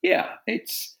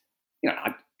it's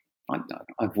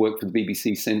I've worked for the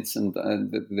BBC since, and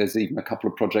there's even a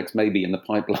couple of projects maybe in the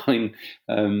pipeline.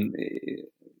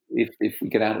 If we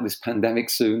get out of this pandemic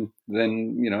soon,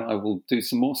 then I will do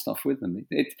some more stuff with them.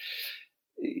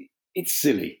 It's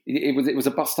silly. It was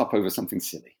a bust up over something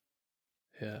silly.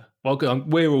 Yeah. Well,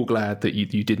 we're all glad that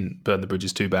you didn't burn the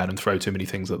bridges too bad and throw too many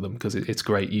things at them, because it's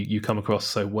great. You come across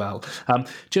so well.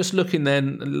 Just looking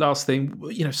then, last thing,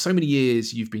 so many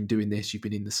years you've been doing this, you've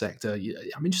been in the sector.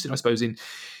 I'm interested, I suppose, in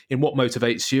what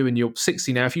motivates you. And you're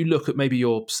 60 now. If you look at maybe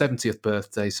your 70th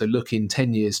birthday, so look in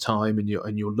 10 years' time, and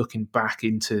you're looking back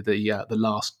into the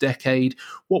last decade,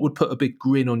 what would put a big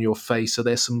grin on your face? Are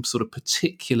there some sort of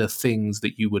particular things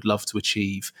that you would love to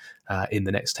achieve in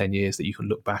the next 10 years that you can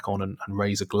look back on and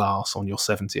raise a glass on your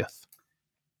 70th?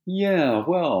 Yeah,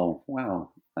 well, wow.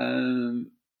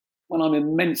 Well, I'm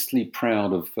immensely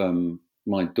proud of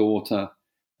my daughter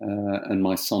and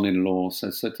my son-in-law.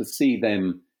 So to see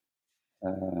them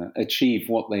achieve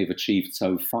what they've achieved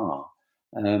so far,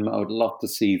 I would love to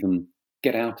see them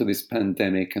get out of this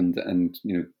pandemic and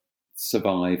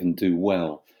survive and do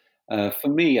well. For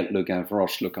me at Le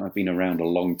Gavroche, I've been around a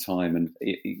long time, and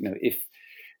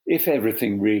if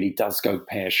everything really does go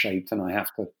pear-shaped and I have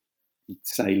to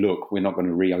say, look, we're not going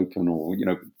to reopen, or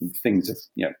things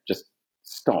just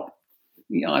stop,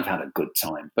 I've had a good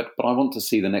time, but I want to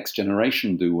see the next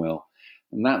generation do well,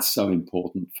 and that's so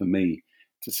important for me,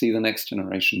 to see the next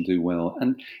generation do well.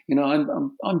 And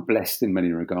I'm blessed in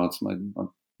many regards.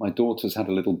 My daughter's had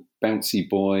a little bouncy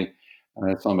boy,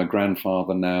 so I'm a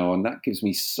grandfather now, and that gives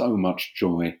me so much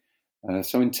joy.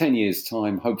 So in 10 years'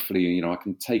 time, hopefully, I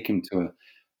can take him to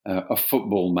a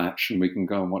football match, and we can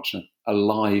go and watch a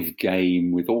live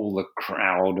game with all the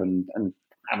crowd and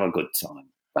have a good time.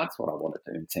 That's what I want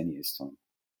to do in 10 years' time.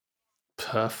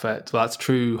 Perfect. Well, that's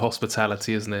true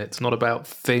hospitality, isn't it? It's not about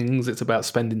things, it's about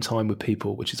spending time with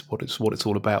people, which is what it's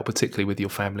all about, particularly with your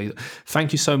family.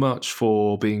 Thank you so much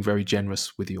for being very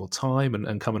generous with your time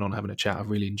and coming on, having a chat. I've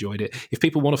really enjoyed it. If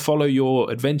people want to follow your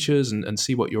adventures and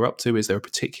see what you're up to, is there a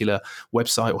particular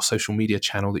website or social media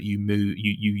channel that you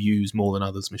use more than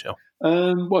others, Michel?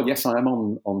 Well, yes, I am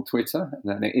on Twitter,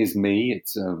 and it is me.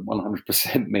 It's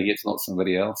 100% me. It's not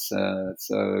somebody else.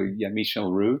 So yeah,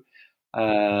 Michel Roux.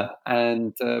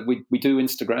 And we do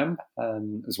Instagram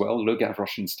as well, Le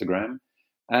Gavroche Instagram.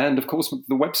 And of course,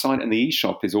 the website and the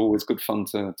e-shop is always good fun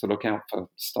to look out for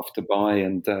stuff to buy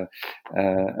and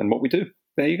what we do.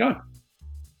 There you go.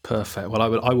 Perfect. Well,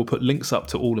 I will put links up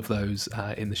to all of those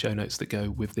in the show notes that go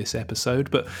with this episode.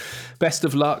 But best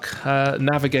of luck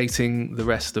navigating the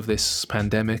rest of this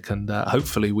pandemic, and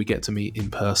hopefully we get to meet in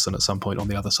person at some point on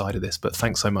the other side of this. But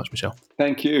thanks so much, Michel.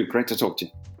 Thank you. Great to talk to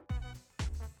you.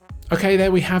 Okay,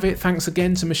 there we have it. Thanks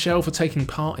again to Michelle for taking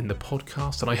part in the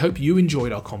podcast, and I hope you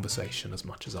enjoyed our conversation as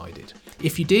much as I did.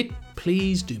 If you did,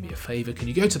 please do me a favour. Can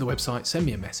you go to the website, send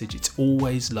me a message? It's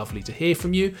always lovely to hear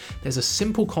from you. There's a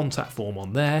simple contact form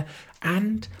on there,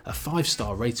 and a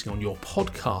 5-star rating on your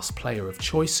podcast player of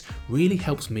choice really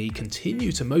helps me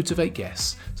continue to motivate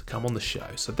guests to come on the show.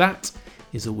 So that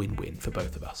is a win-win for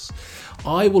both of us.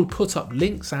 I will put up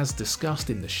links as discussed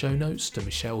in the show notes to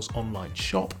Michelle's online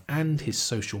shop and his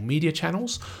social media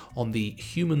channels on the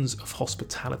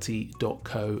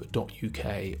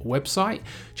humansofhospitality.co.uk website.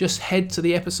 Just head to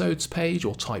the episodes page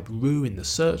or type Roo in the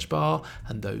search bar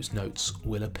and those notes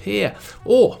will appear.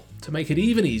 Or to make it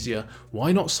even easier,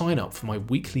 why not sign up for my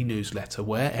weekly newsletter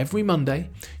where every Monday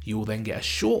you will then get a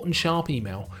short and sharp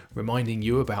email reminding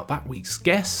you about that week's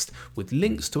guest with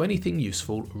links to anything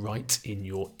useful right in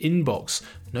your inbox.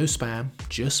 No spam,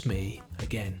 just me.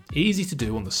 Again, easy to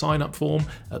do on the sign up form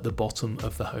at the bottom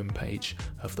of the homepage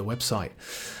of the website.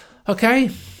 Okay,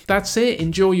 that's it.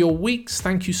 Enjoy your weeks.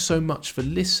 Thank you so much for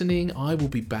listening. I will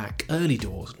be back early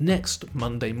doors next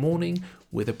Monday morning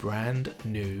with a brand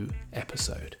new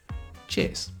episode.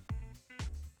 Cheers.